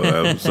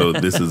 So, so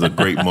this is a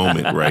great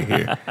moment right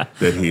here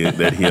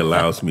that he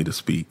allows me to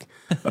speak.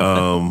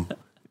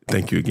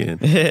 Thank you again.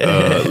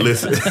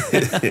 Listen.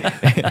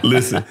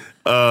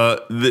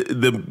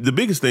 The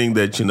biggest thing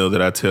that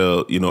that I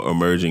tell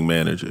emerging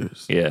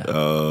managers,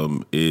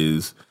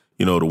 is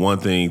the one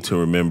thing to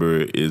remember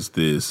is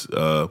this,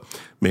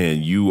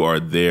 man, you are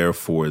there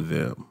for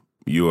them.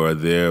 You are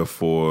there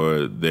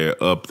for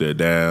their up, their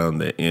down,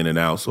 their in and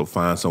out. So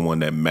find someone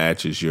that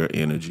matches your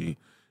energy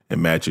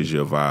and matches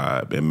your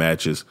vibe and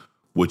matches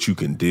what you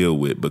can deal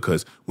with.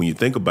 Because when you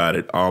think about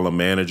it, all a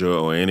manager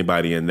or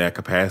anybody in that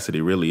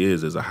capacity really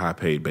is a high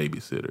paid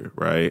babysitter,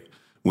 right?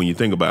 When you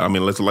think about it, I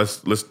mean,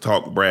 let's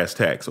talk brass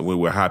tacks.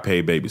 We're high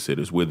paid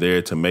babysitters. We're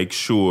there to make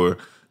sure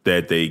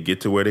that they get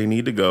to where they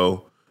need to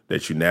go,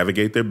 that you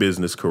navigate their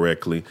business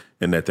correctly,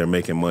 and that they're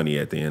making money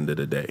at the end of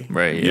the day.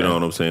 Right. You know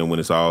what I'm saying? When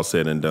it's all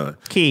said and done.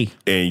 Key.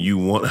 And you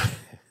want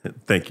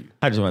thank you.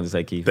 I just wanted to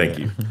say key. Thank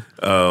you.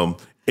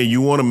 And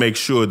you want to make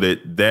sure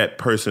that that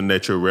person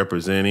that you're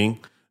representing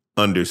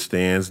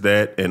understands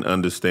that and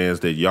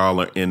understands that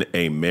y'all are in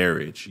a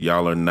marriage.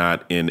 Y'all are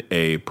not in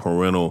a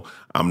parental,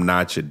 I'm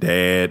not your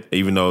dad,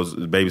 even though it's a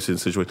babysitting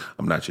situation,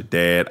 I'm not your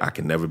dad. I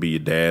can never be your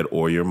dad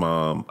or your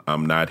mom.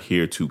 I'm not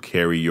here to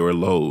carry your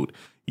load.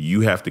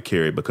 You have to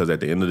carry it because at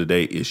the end of the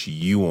day, it's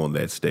you on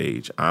that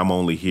stage. I'm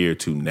only here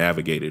to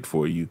navigate it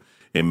for you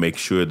and make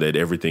sure that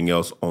everything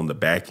else on the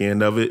back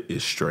end of it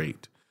is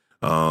straight.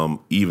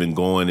 Even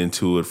going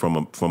into it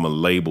from a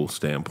label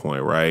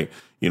standpoint, right?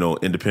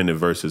 Independent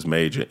versus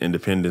major.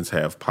 Independents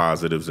have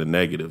positives and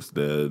negatives.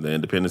 The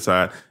independent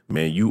side,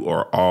 man, you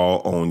are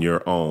all on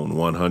your own,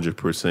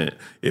 100%.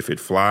 If it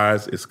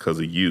flies, it's because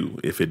of you.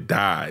 If it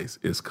dies,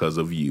 it's because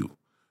of you.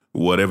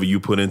 Whatever you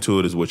put into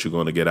it is what you're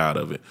going to get out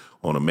of it.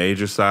 On a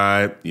major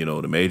side,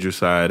 the major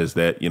side is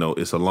that,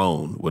 it's a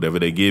loan. Whatever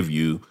they give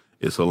you,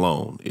 it's a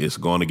loan. It's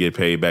going to get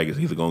paid back. It's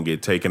either going to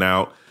get taken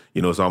out.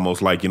 It's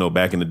almost like,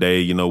 back in the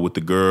day, with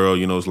the girl,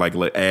 it's like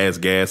ass,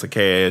 gas, or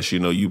cash.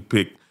 You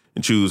pick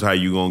and choose how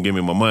you going to give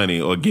me my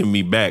money or give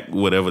me back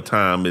whatever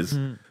time is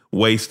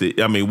wasted.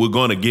 I mean, we're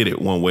going to get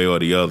it one way or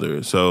the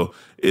other. So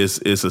it's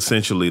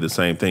essentially the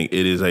same thing.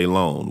 It is a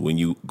loan. When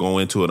you go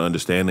into it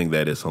understanding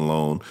that it's a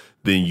loan,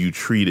 then you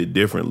treat it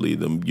differently.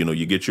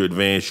 You get your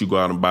advance, you go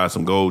out and buy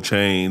some gold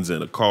chains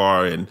and a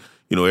car and,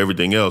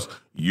 everything else.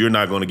 You're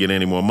not going to get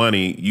any more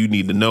money. You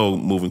need to know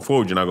moving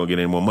forward, you're not going to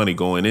get any more money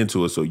going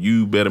into it. So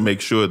you better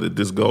make sure that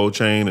this gold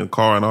chain and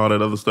car and all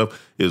that other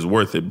stuff is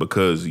worth it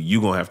because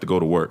you're going to have to go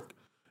to work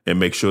and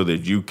make sure that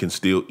you can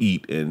still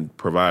eat and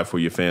provide for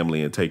your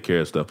family and take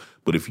care of stuff.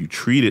 But if you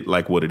treat it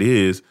like what it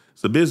is,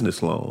 it's a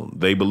business loan.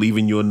 They believe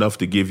in you enough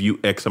to give you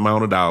X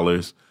amount of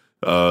dollars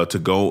to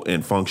go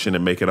and function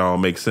and make it all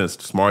make sense.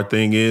 The smart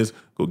thing is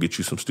go get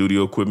you some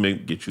studio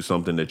equipment, get you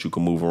something that you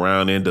can move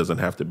around in. Doesn't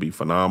have to be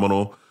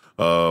phenomenal.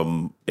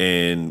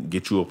 And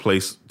get you a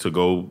place to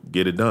go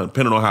get it done,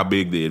 depending on how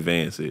big the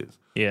advance is.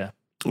 Yeah.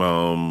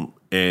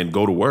 And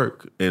go to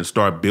work and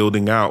start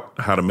building out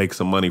how to make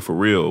some money for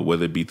real,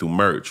 whether it be through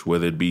merch,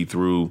 whether it be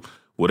through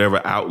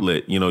whatever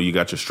outlet. You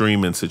got your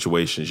streaming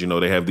situations.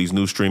 They have these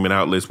new streaming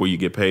outlets where you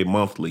get paid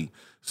monthly.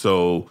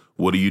 So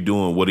what are you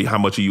doing? How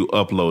much are you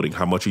uploading?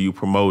 How much are you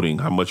promoting?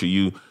 How much are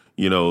you,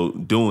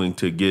 doing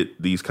to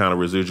get these kind of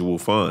residual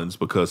funds?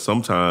 Because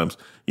sometimes,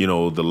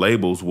 the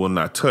labels will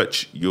not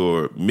touch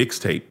your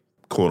mixtape,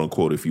 quote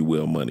unquote, if you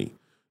will, money.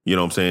 You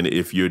know what I'm saying?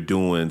 If you're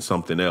doing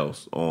something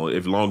else,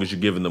 as long as you're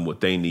giving them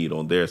what they need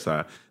on their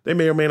side, they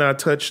may or may not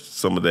touch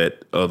some of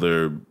that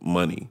other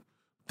money.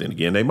 Then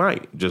again, they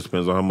might. Just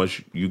depends on how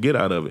much you get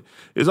out of it.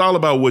 It's all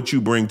about what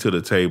you bring to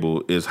the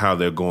table is how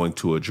they're going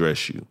to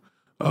address you.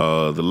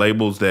 The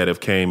labels that have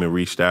came and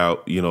reached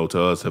out,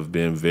 to us have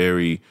been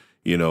very,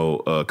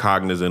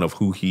 cognizant of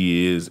who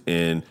he is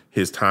and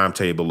his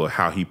timetable of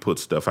how he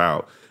puts stuff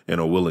out, and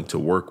are willing to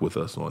work with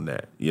us on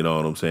that. You know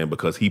what I'm saying?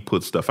 Because he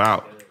puts stuff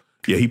out.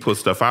 Yeah, he puts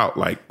stuff out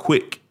like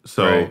quick.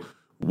 So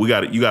you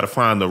got to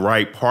find the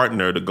right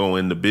partner to go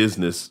into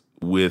business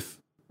with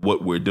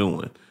what we're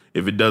doing.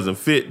 If it doesn't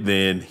fit,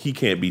 then he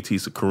can't be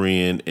Tisa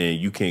Korean and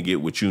you can't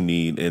get what you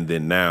need. And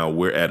then now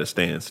we're at a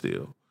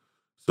standstill.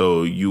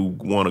 So you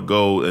want to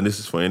go, and this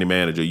is for any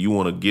manager, you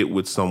want to get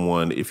with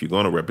someone, if you're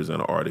going to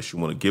represent an artist, you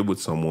want to get with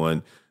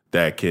someone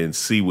that can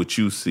see what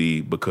you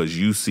see because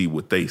you see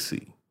what they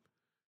see.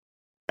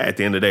 At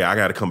the end of the day, I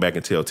got to come back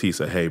and tell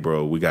Tisa, hey,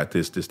 bro, we got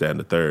this, that, and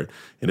the third.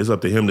 And it's up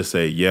to him to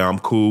say, yeah, I'm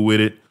cool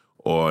with it,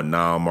 or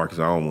nah, Marcus,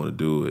 I don't want to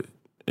do it.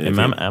 And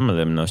I'm going to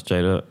let him know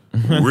straight up.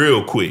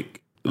 Real quick.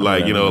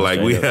 Like,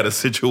 we had a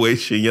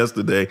situation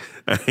yesterday.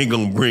 I ain't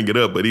going to bring it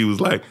up, but he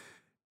was like,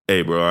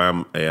 hey, bro,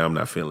 I'm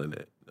not feeling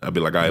it. I'd be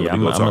like, all right,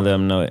 I'm going to let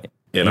them know it.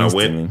 And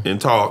instantly. I went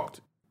and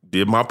talked,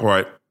 did my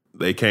part.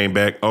 They came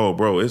back, oh,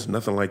 bro, it's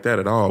nothing like that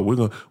at all.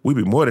 We'd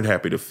be more than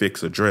happy to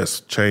fix, address,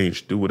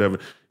 change, do whatever.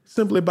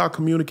 Simply about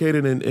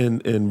communicating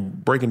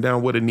and breaking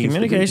down what it needs to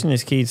be. Communication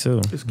is key,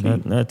 too. It's key.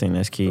 I think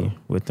that's key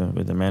with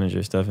the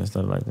manager stuff and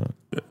stuff like that.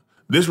 Yeah.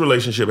 This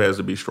relationship has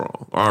to be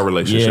strong. Our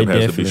relationship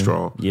has to be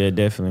strong. Yeah,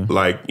 definitely.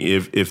 Like,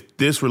 if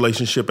this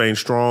relationship ain't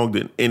strong,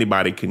 then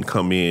anybody can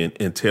come in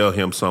and tell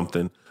him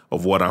something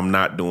of what I'm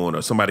not doing,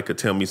 or somebody could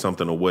tell me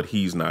something of what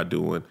he's not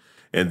doing.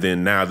 And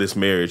then now this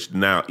marriage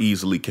now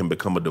easily can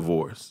become a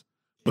divorce.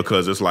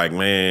 Because it's like,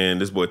 man,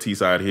 this boy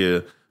Tisa out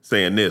here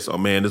saying this, or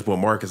man, this boy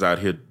Marcus out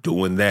here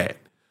doing that.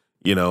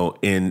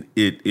 And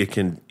it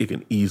can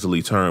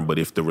easily turn. But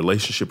if the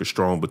relationship is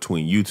strong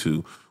between you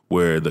two,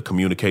 where the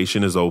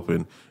communication is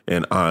open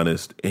and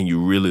honest, and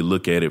you really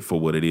look at it for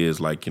what it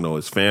is, like,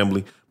 it's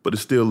family, but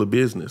it's still a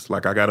business.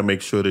 Like, I got to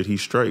make sure that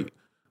he's straight.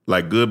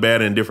 Like, good,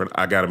 bad, and indifferent,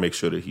 I got to make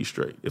sure that he's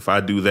straight. If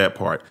I do that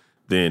part,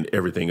 then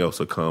everything else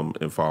will come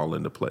and fall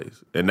into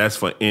place. And that's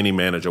for any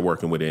manager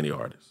working with any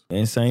artist.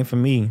 And same for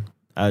me.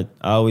 I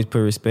always put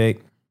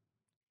respect.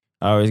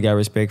 I always got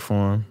respect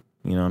for him.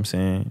 You know what I'm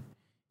saying?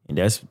 And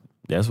that's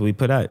what we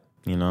put out.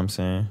 You know what I'm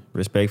saying?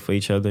 Respect for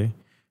each other.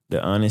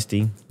 The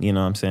honesty. You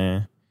know what I'm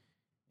saying?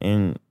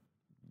 And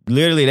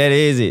literally, that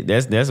is it.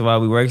 That's why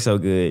we work so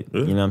good.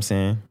 Yeah. You know what I'm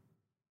saying?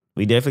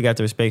 We definitely got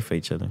the respect for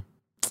each other.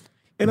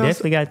 And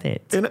definitely got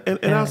that.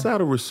 And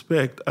outside of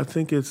respect, I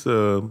think it's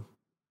a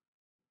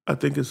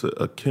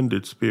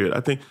kindred spirit. I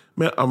think,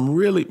 man, I'm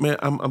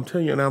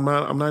telling you, and I'm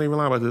not even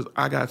lying about this.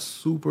 I got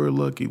super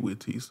lucky with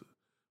Tisa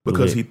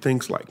because he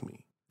thinks like me.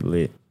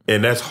 Lit.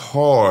 And that's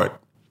hard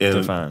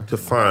to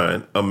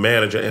find a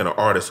manager and an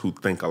artist who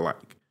think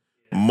alike.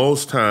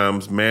 Most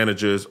times,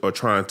 managers are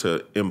trying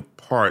to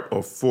impart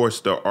or force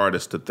their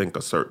artist to think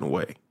a certain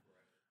way.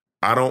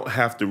 I don't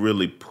have to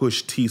really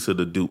push Tisa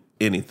to do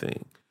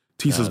anything.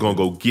 Tisa's going to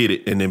go get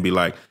it and then be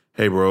like,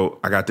 hey, bro,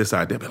 I got this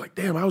idea. Be like,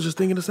 damn, I was just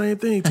thinking the same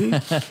thing, T.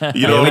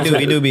 You know,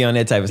 we do be on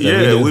that type of stuff.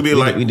 Yeah, we do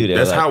that.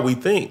 That's like, how we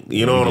think.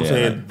 You know what I'm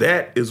saying?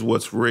 That is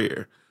what's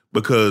rare,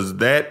 because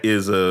that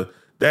is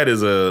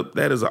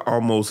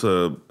almost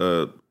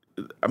I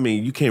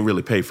mean, you can't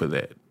really pay for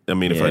that. I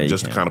mean, if I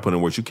just kind of put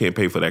in words, you can't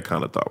pay for that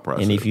kind of thought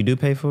process. And if you do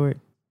pay for it,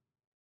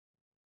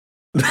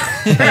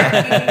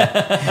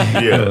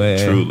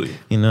 truly.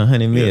 You know,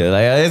 100 million.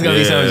 Like, it's gonna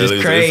be something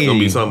just crazy. It's gonna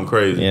be something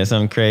crazy. Yeah,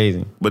 something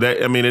crazy. But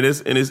that, I mean,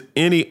 it's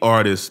any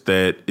artist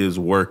that is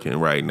working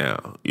right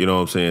now. You know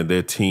what I'm saying?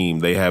 Their team,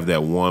 they have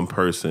that one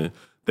person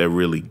that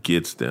really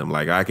gets them.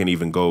 Like, I can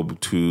even go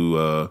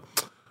to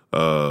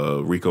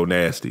Rico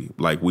Nasty.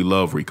 Like, we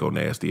love Rico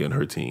Nasty and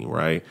her team,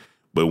 right?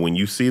 But when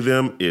you see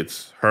them,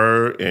 it's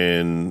her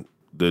and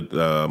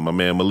my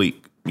man Malik.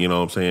 You know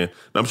what I'm saying? And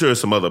I'm sure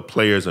there's some other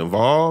players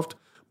involved,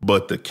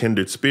 but the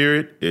kindred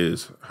spirit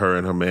is her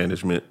and her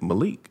management,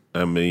 Malik.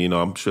 I mean, you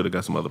know, I'm sure they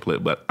got some other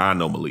players, but I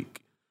know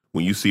Malik.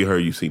 When you see her,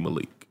 you see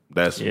Malik.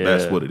 That's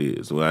what it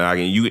is.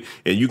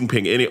 You can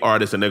pick any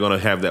artist, and they're gonna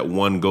have that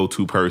one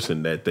go-to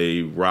person that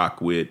they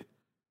rock with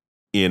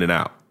in and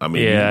out. I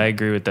mean, I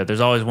agree with that.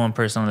 There's always one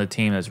person on the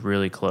team that's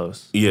really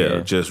close. Yeah,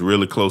 just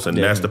really close, and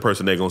that's the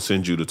person they're gonna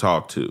send you to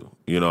talk to.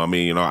 You know what I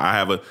mean? You know, I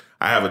have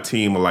a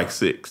team of like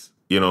 6.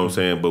 You know what I'm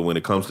saying? But when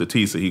it comes to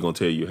Tisa, he gonna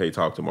tell you, hey,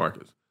 talk to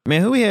Marcus.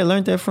 Man, who we had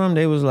learned that from?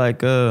 They was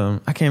like, I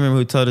can't remember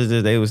who told us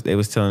this. They was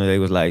telling us, they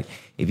was like,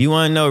 if you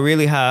want to know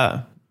really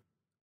how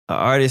an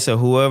artist or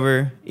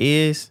whoever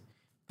is,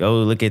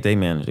 go look at their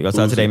manager. Go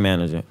talk to their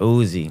manager.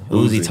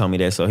 Uzi told me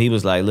that. So he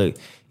was like, look,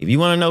 if you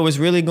want to know what's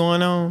really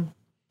going on,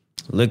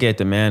 look at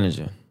the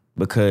manager,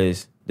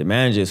 because the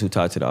manager is who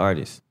talk to the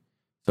artist.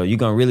 So you're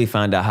going to really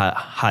find out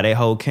how that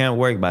whole camp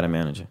work by the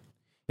manager.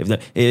 If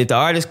the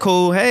artist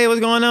cool, hey, what's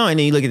going on? And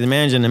then you look at the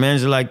manager and the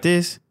manager like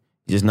this,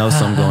 you just know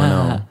something going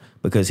on.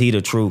 Because he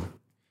the truth.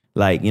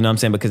 Like, you know what I'm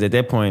saying? Because at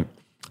that point,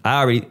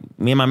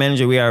 me and my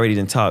manager, we already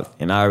done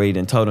talked, and I already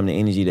done told him the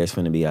energy that's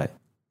finna be out.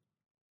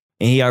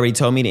 And he already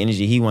told me the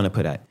energy he want to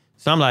put out.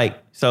 So I'm like,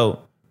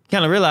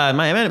 kind of realized,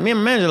 me and my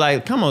manager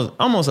like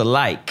almost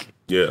alike.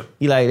 Yeah.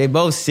 He like, they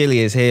both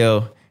silly as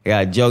hell. They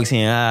got jokes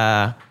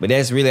here, but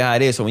that's really how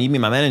it is. So when you meet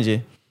my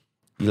manager,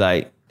 you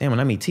like, damn, when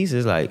I meet Tisa,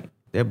 it's like,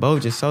 they're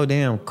both just so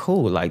damn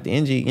cool. Like the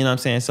energy, you know what I'm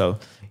saying? So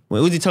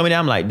when Uzi told me that,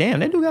 I'm like, damn,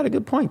 that dude got a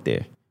good point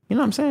there. You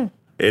know what I'm saying?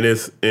 And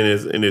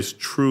it's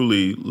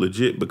truly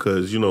legit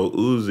because,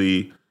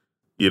 Uzi,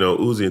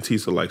 Uzi and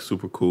Tisa like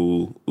super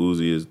cool.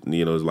 Uzi is,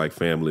 is like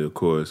family, of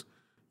course,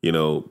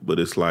 but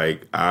it's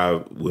like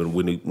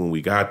when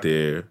we got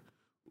there,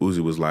 Uzi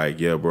was like,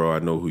 yeah, bro, I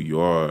know who you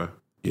are.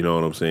 You know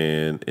what I'm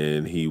saying?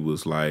 And he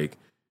was like,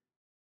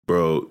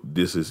 bro,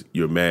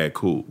 you're mad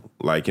cool.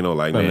 Like,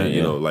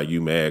 man, like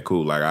you mad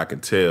cool. Like I can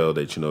tell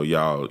that,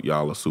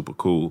 y'all are super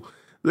cool.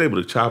 I was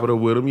able to chop it up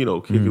with him,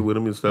 kick it with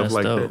him and stuff. That's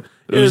like dope.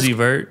 That. Uzi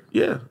Vert?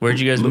 Yeah. Where'd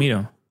you guys meet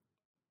him?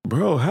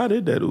 Bro, how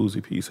did that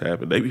Uzi piece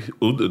happen?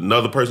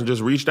 Another person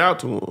just reached out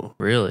to him.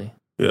 Really?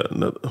 Yeah.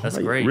 That's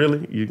great.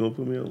 Really? You gonna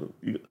put me on?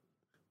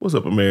 What's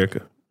up,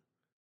 America?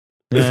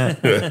 Yeah.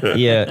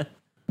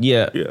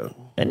 Yeah.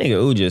 That nigga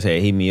Uzi just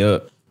had hit me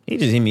up. He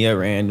just hit me up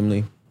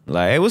randomly.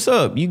 Like, hey, what's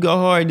up? You go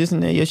hard, this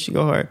and that. Yes, you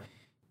go hard.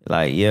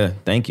 Like, yeah,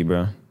 thank you,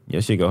 bro.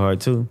 Your shit go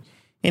hard too.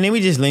 And then we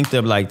just linked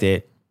up like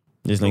that.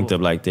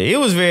 It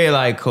was very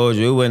like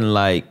cordial. It wasn't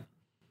like,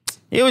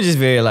 it was just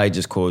very like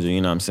just cordial, you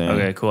know what I'm saying?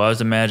 Okay, cool. I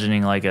was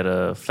imagining like at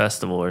a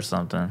festival or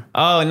something.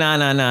 Oh,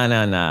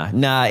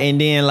 nah.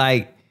 And then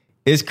like,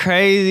 it's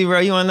crazy, bro.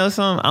 You wanna know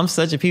something? I'm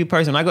such a people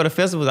person. When I go to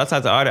festivals, I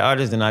talk to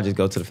artists, and I just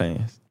go to the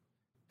fans.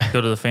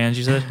 Go to the fans,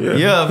 you said?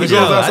 Yeah, for he sure.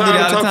 goes outside I do that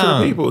and all the talk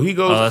time. to the people. He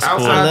goes outside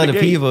cool. I love the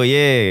gate. people,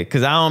 yeah.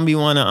 Cause I don't be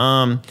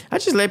wanna I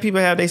just let people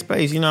have their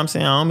space, you know what I'm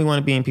saying? I don't be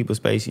wanna be in people's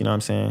space, you know what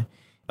I'm saying?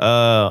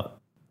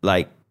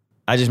 Like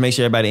I just make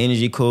sure everybody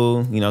energy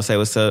cool, say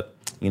what's up,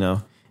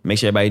 make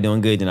sure everybody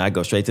doing good, then I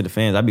go straight to the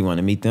fans. I be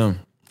wanting to meet them.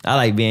 I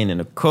like being in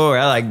the core.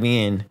 I like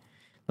being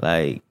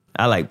in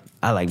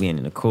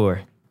the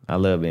core. I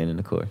love being in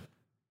the core.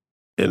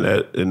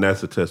 And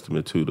that's a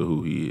testament too to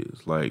who he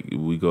is. Like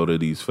we go to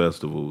these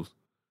festivals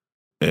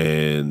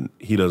and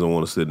he doesn't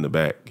want to sit in the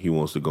back. He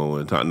wants to go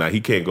and talk. Now he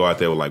can't go out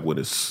there with like when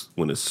it's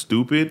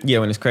stupid. Yeah,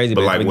 when it's crazy.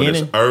 But like when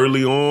it's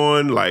early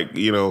on, like,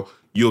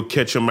 you'll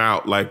catch him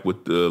out like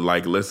with the,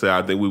 like, let's say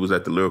I think we was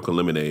at the Lyrical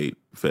Lemonade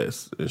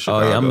Fest in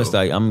Chicago. Oh yeah,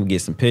 I'm gonna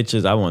get some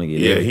pictures. I want to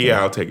get everything. He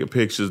out taking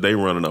pictures. They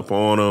running up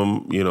on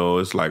him.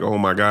 It's like, oh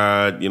my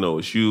God,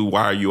 it's you.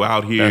 Why are you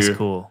out here? That's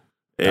cool.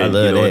 And, I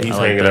love that. He's I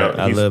like hanging that. out.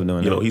 I love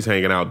doing that. He's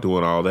hanging out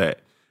doing all that.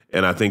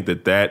 And I think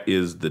that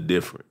is the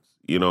difference.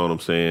 You know what I'm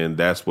saying?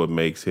 That's what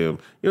makes him,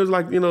 it's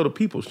like, the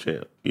people's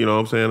champ. You know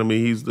what I'm saying? I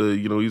mean, he's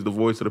the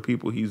voice of the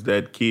people. He's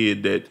that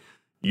kid that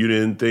you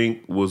didn't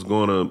think was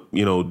going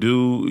to,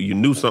 do. You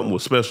knew something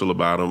was special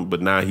about him,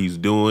 but now he's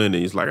doing, and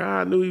he's like,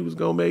 I knew he was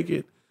going to make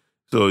it.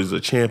 So he's a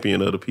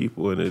champion of the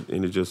people, and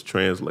it just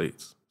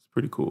translates. It's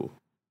pretty cool.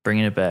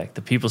 Bringing it back.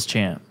 The people's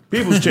champ.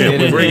 People's champ.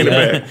 We're bringing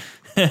it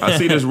back. I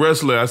see this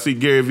wrestler. I see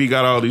Gary Vee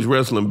got all these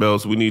wrestling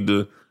belts. We need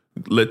to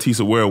let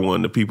Tisa wear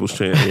one, the people's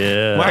champ.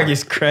 Yeah. Mark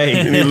is crazy.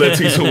 You need to let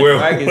Tisa wear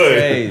Mark one. is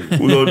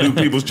crazy. We're going to do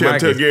people's champ. Mark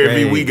Tell is Gary Vee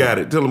crazy. we got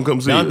it. Tell him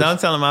come see us. Don't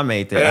tell him I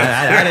made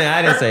that.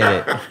 I didn't say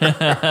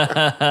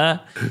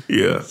that.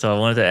 Yeah. So I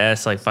wanted to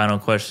ask, like, final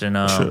question.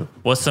 Sure.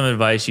 What's some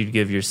advice you'd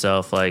give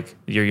yourself, like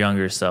your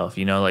younger self?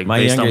 Like My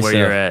based on younger where self.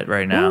 you're at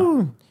right now.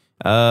 Ooh.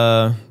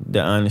 The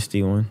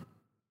honesty one.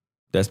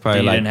 That's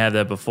probably You like didn't have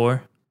that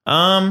before.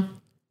 no.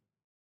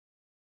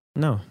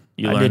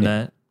 You I learned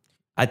didn't.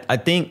 that. I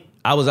think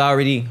I was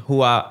already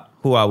who I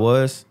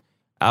was.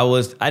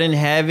 I didn't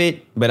have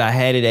it, but I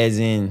had it as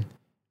in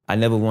I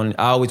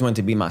always wanted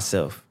to be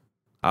myself.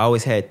 I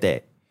always had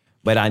that.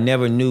 But I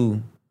never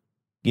knew,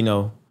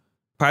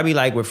 probably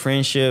like with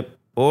friendship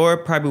or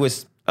probably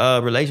with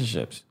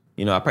relationships.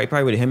 I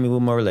probably would have hit me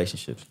with more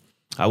relationships.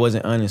 I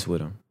wasn't honest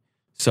with them.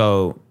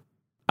 So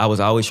I was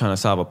always trying to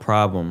solve a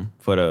problem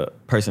for the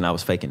person I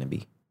was faking to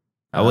be.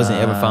 I wasn't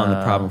ever finding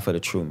the problem for the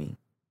true me.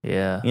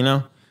 Yeah.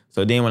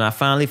 So then when I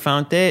finally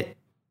found that,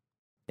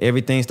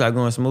 everything started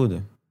going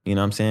smoother. You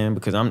know what I'm saying?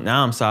 Because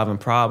I'm solving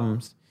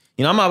problems.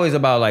 I'm always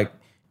about like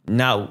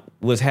not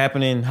what's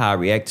happening, how I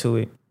react to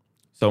it.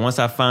 So once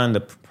I find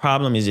the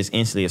problem, it's just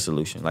instantly a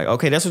solution. Like,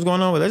 okay, that's what's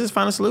going on. Well, let's just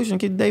find a solution,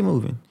 get the day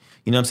moving.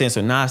 You know what I'm saying?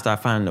 So now I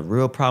start finding the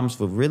real problems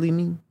for really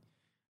me.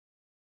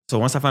 So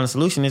once I find a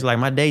solution, it's like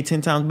my day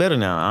 10 times better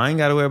now. I ain't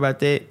got to worry about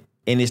that.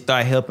 And it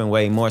start helping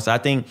way more. So I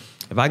think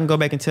if I can go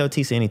back and tell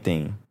Tisa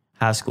anything,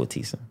 high school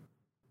Tisa,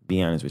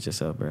 be honest with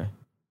yourself, bro.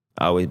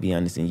 Always be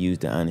honest and use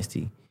the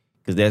honesty.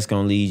 Because that's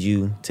going to lead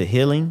you to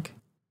healing.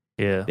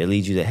 Yeah. That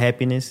leads you to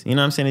happiness. You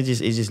know what I'm saying? It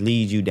just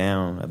leads you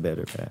down a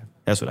better path.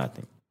 That's what I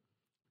think.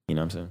 You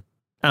know what I'm saying?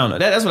 I don't know.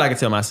 That's what I can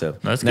tell myself.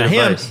 That's now good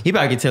him, advice. he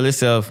probably can tell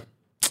himself,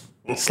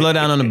 slow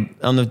down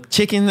on the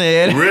chicken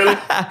head. Really?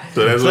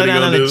 So that's slow what he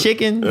down gonna on do? the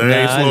chicken.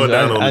 I ain't slowing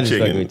down on the just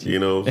fuck chicken. with You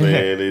know what I'm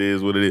saying? It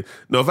is what it is.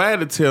 No, if I had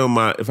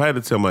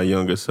to tell my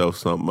younger self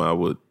something, I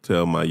would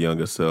tell my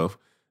younger self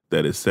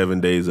that it's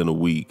 7 days in a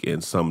week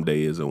and some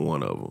day isn't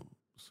one of them.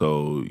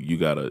 So you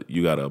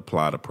gotta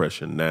apply the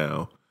pressure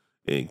now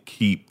and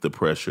keep the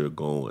pressure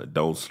going.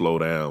 Don't slow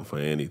down for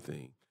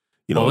anything.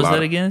 What was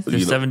that again?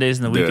 There's 7 days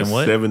in the week and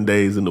what? 7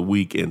 days in the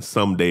week and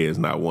some day is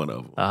not one of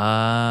them.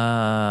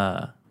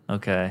 Ah,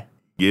 okay.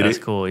 That's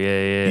cool.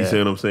 Yeah. You see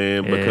what I'm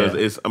saying? Because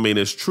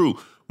it's true.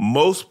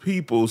 Most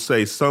people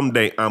say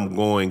someday I'm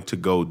going to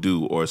go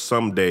do, or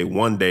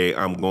one day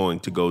I'm going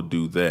to go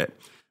do that.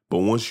 But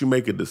once you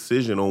make a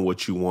decision on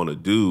what you want to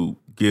do,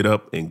 get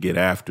up and get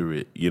after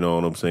it. You know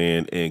what I'm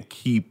saying? And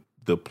keep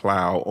the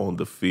plow on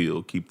the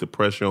field. Keep the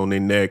pressure on their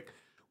neck.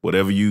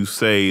 Whatever you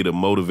say to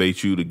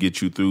motivate you to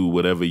get you through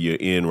whatever you're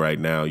in right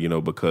now,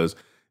 because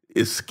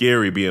it's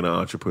scary being an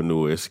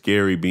entrepreneur. It's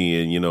scary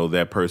being,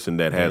 that person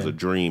that has a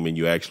dream and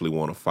you actually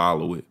want to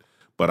follow it.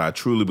 But I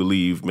truly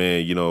believe,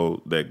 man,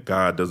 that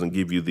God doesn't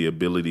give you the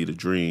ability to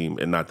dream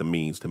and not the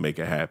means to make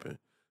it happen.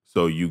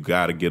 So you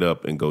got to get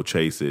up and go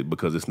chase it,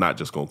 because it's not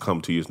just going to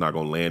come to you. It's not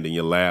going to land in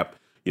your lap.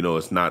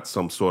 It's not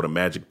some sort of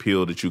magic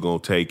pill that you're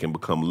going to take and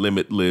become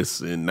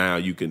limitless and now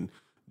you can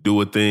do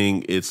a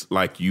thing. It's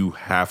like you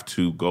have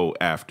to go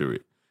after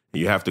it.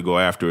 You have to go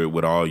after it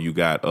with all you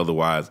got.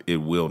 Otherwise, it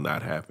will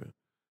not happen.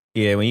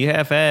 Yeah, when you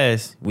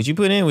half-ass, what you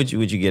put in, what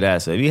you get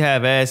out. So if you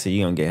half-ass it,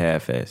 you're going to get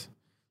half-ass.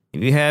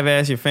 If you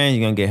half-ass your fans,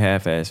 you're going to get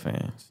half-ass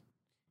fans.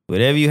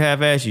 Whatever you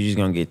half-ass, you're just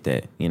going to get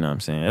that. You know what I'm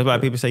saying? That's why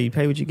people say you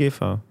pay what you get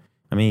for.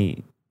 I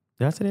mean,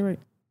 did I say that right?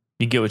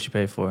 You get what you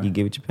pay for. You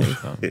get what you pay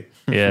for.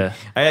 Yeah.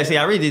 I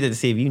really did that to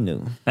see if you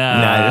knew.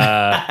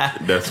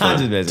 That's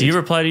fine. Do you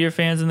reply to your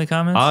fans in the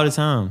comments? All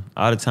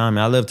the time.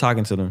 I love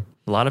talking to them.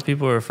 A lot of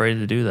people are afraid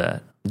to do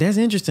that. That's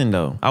interesting,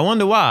 though. I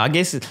wonder why. I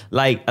guess,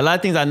 like, a lot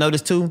of things I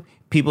noticed, too,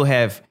 people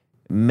have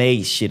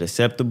made shit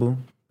acceptable.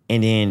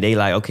 And then they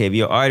like, okay, if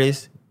you're an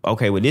artist,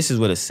 okay, well, this is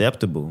what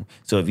acceptable.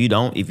 So if you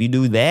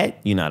do that,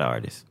 you're not an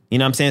artist. You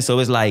know what I'm saying? So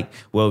it's like,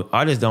 well,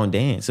 artists don't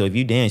dance. So if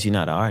you dance, you're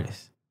not an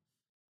artist.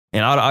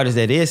 And all the artists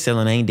that is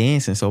selling ain't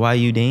dancing. So why are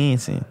you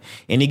dancing?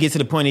 And it gets to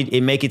the point,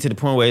 it make it to the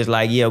point where it's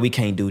like, yeah, we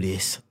can't do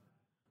this.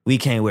 We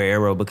can't wear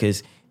Arrow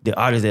because the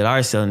artists that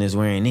are selling is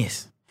wearing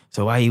this.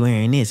 So why are you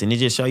wearing this? And it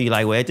just show you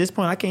like, well, at this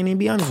point, I can't even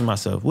be honest with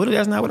myself. What if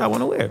that's not what I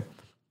want to wear?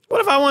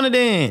 What if I want to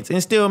dance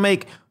and still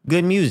make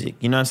good music?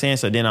 You know what I'm saying?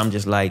 So then I'm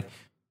just like,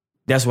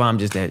 that's why I'm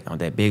just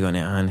that big on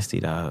that honesty,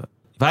 dog.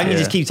 If I can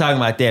just keep talking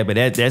about that, but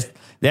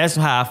that's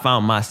how I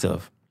found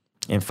myself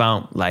and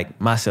found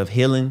like myself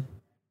healing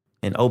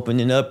and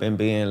opening up and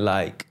being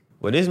like,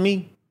 well, this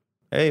me.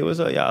 Hey, what's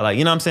up, y'all? Like,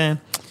 you know what I'm saying?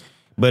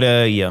 But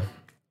yeah.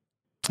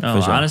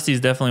 Oh, sure. Honesty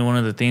is definitely one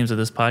of the themes of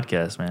this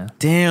podcast, man.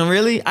 Damn,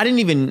 really? I didn't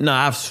even, no,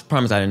 I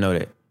promise I didn't know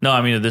that. No,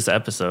 I mean of this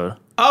episode.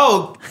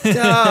 Oh,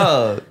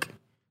 dog.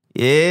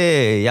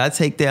 Yeah, y'all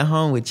take that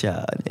home with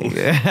y'all,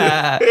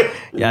 nigga.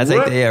 Y'all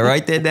take that,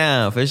 write that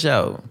down for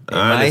sure. It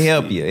might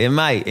help you. It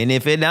might. And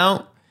if it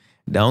don't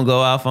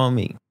go off on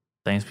me.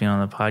 Thanks for being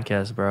on the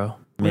podcast, bro.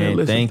 Man,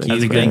 listen, thank you.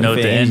 That's a good note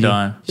to end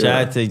on.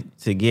 Shout out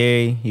to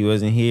Gary. He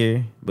wasn't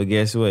here, but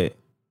guess what?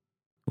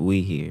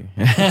 We here.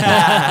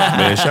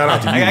 Man, shout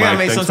out to you, I gotta Mike.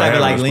 make Thanks some type of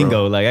like us,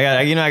 lingo. Like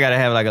I gotta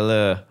have like a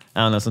little,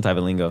 I don't know, some type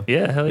of lingo.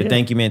 Yeah, hell yeah. But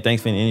thank you, man.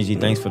 Thanks for the energy.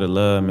 Thanks for the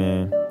love,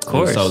 man. Of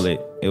course. It was so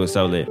lit. It was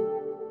so lit.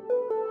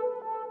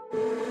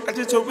 I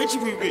just told Richie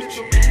we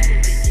rich.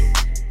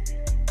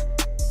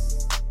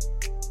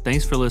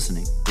 Thanks for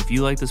listening. If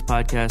you like this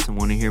podcast and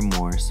want to hear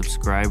more,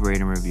 subscribe, rate,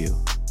 and review.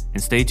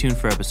 And stay tuned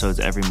for episodes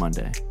every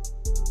Monday.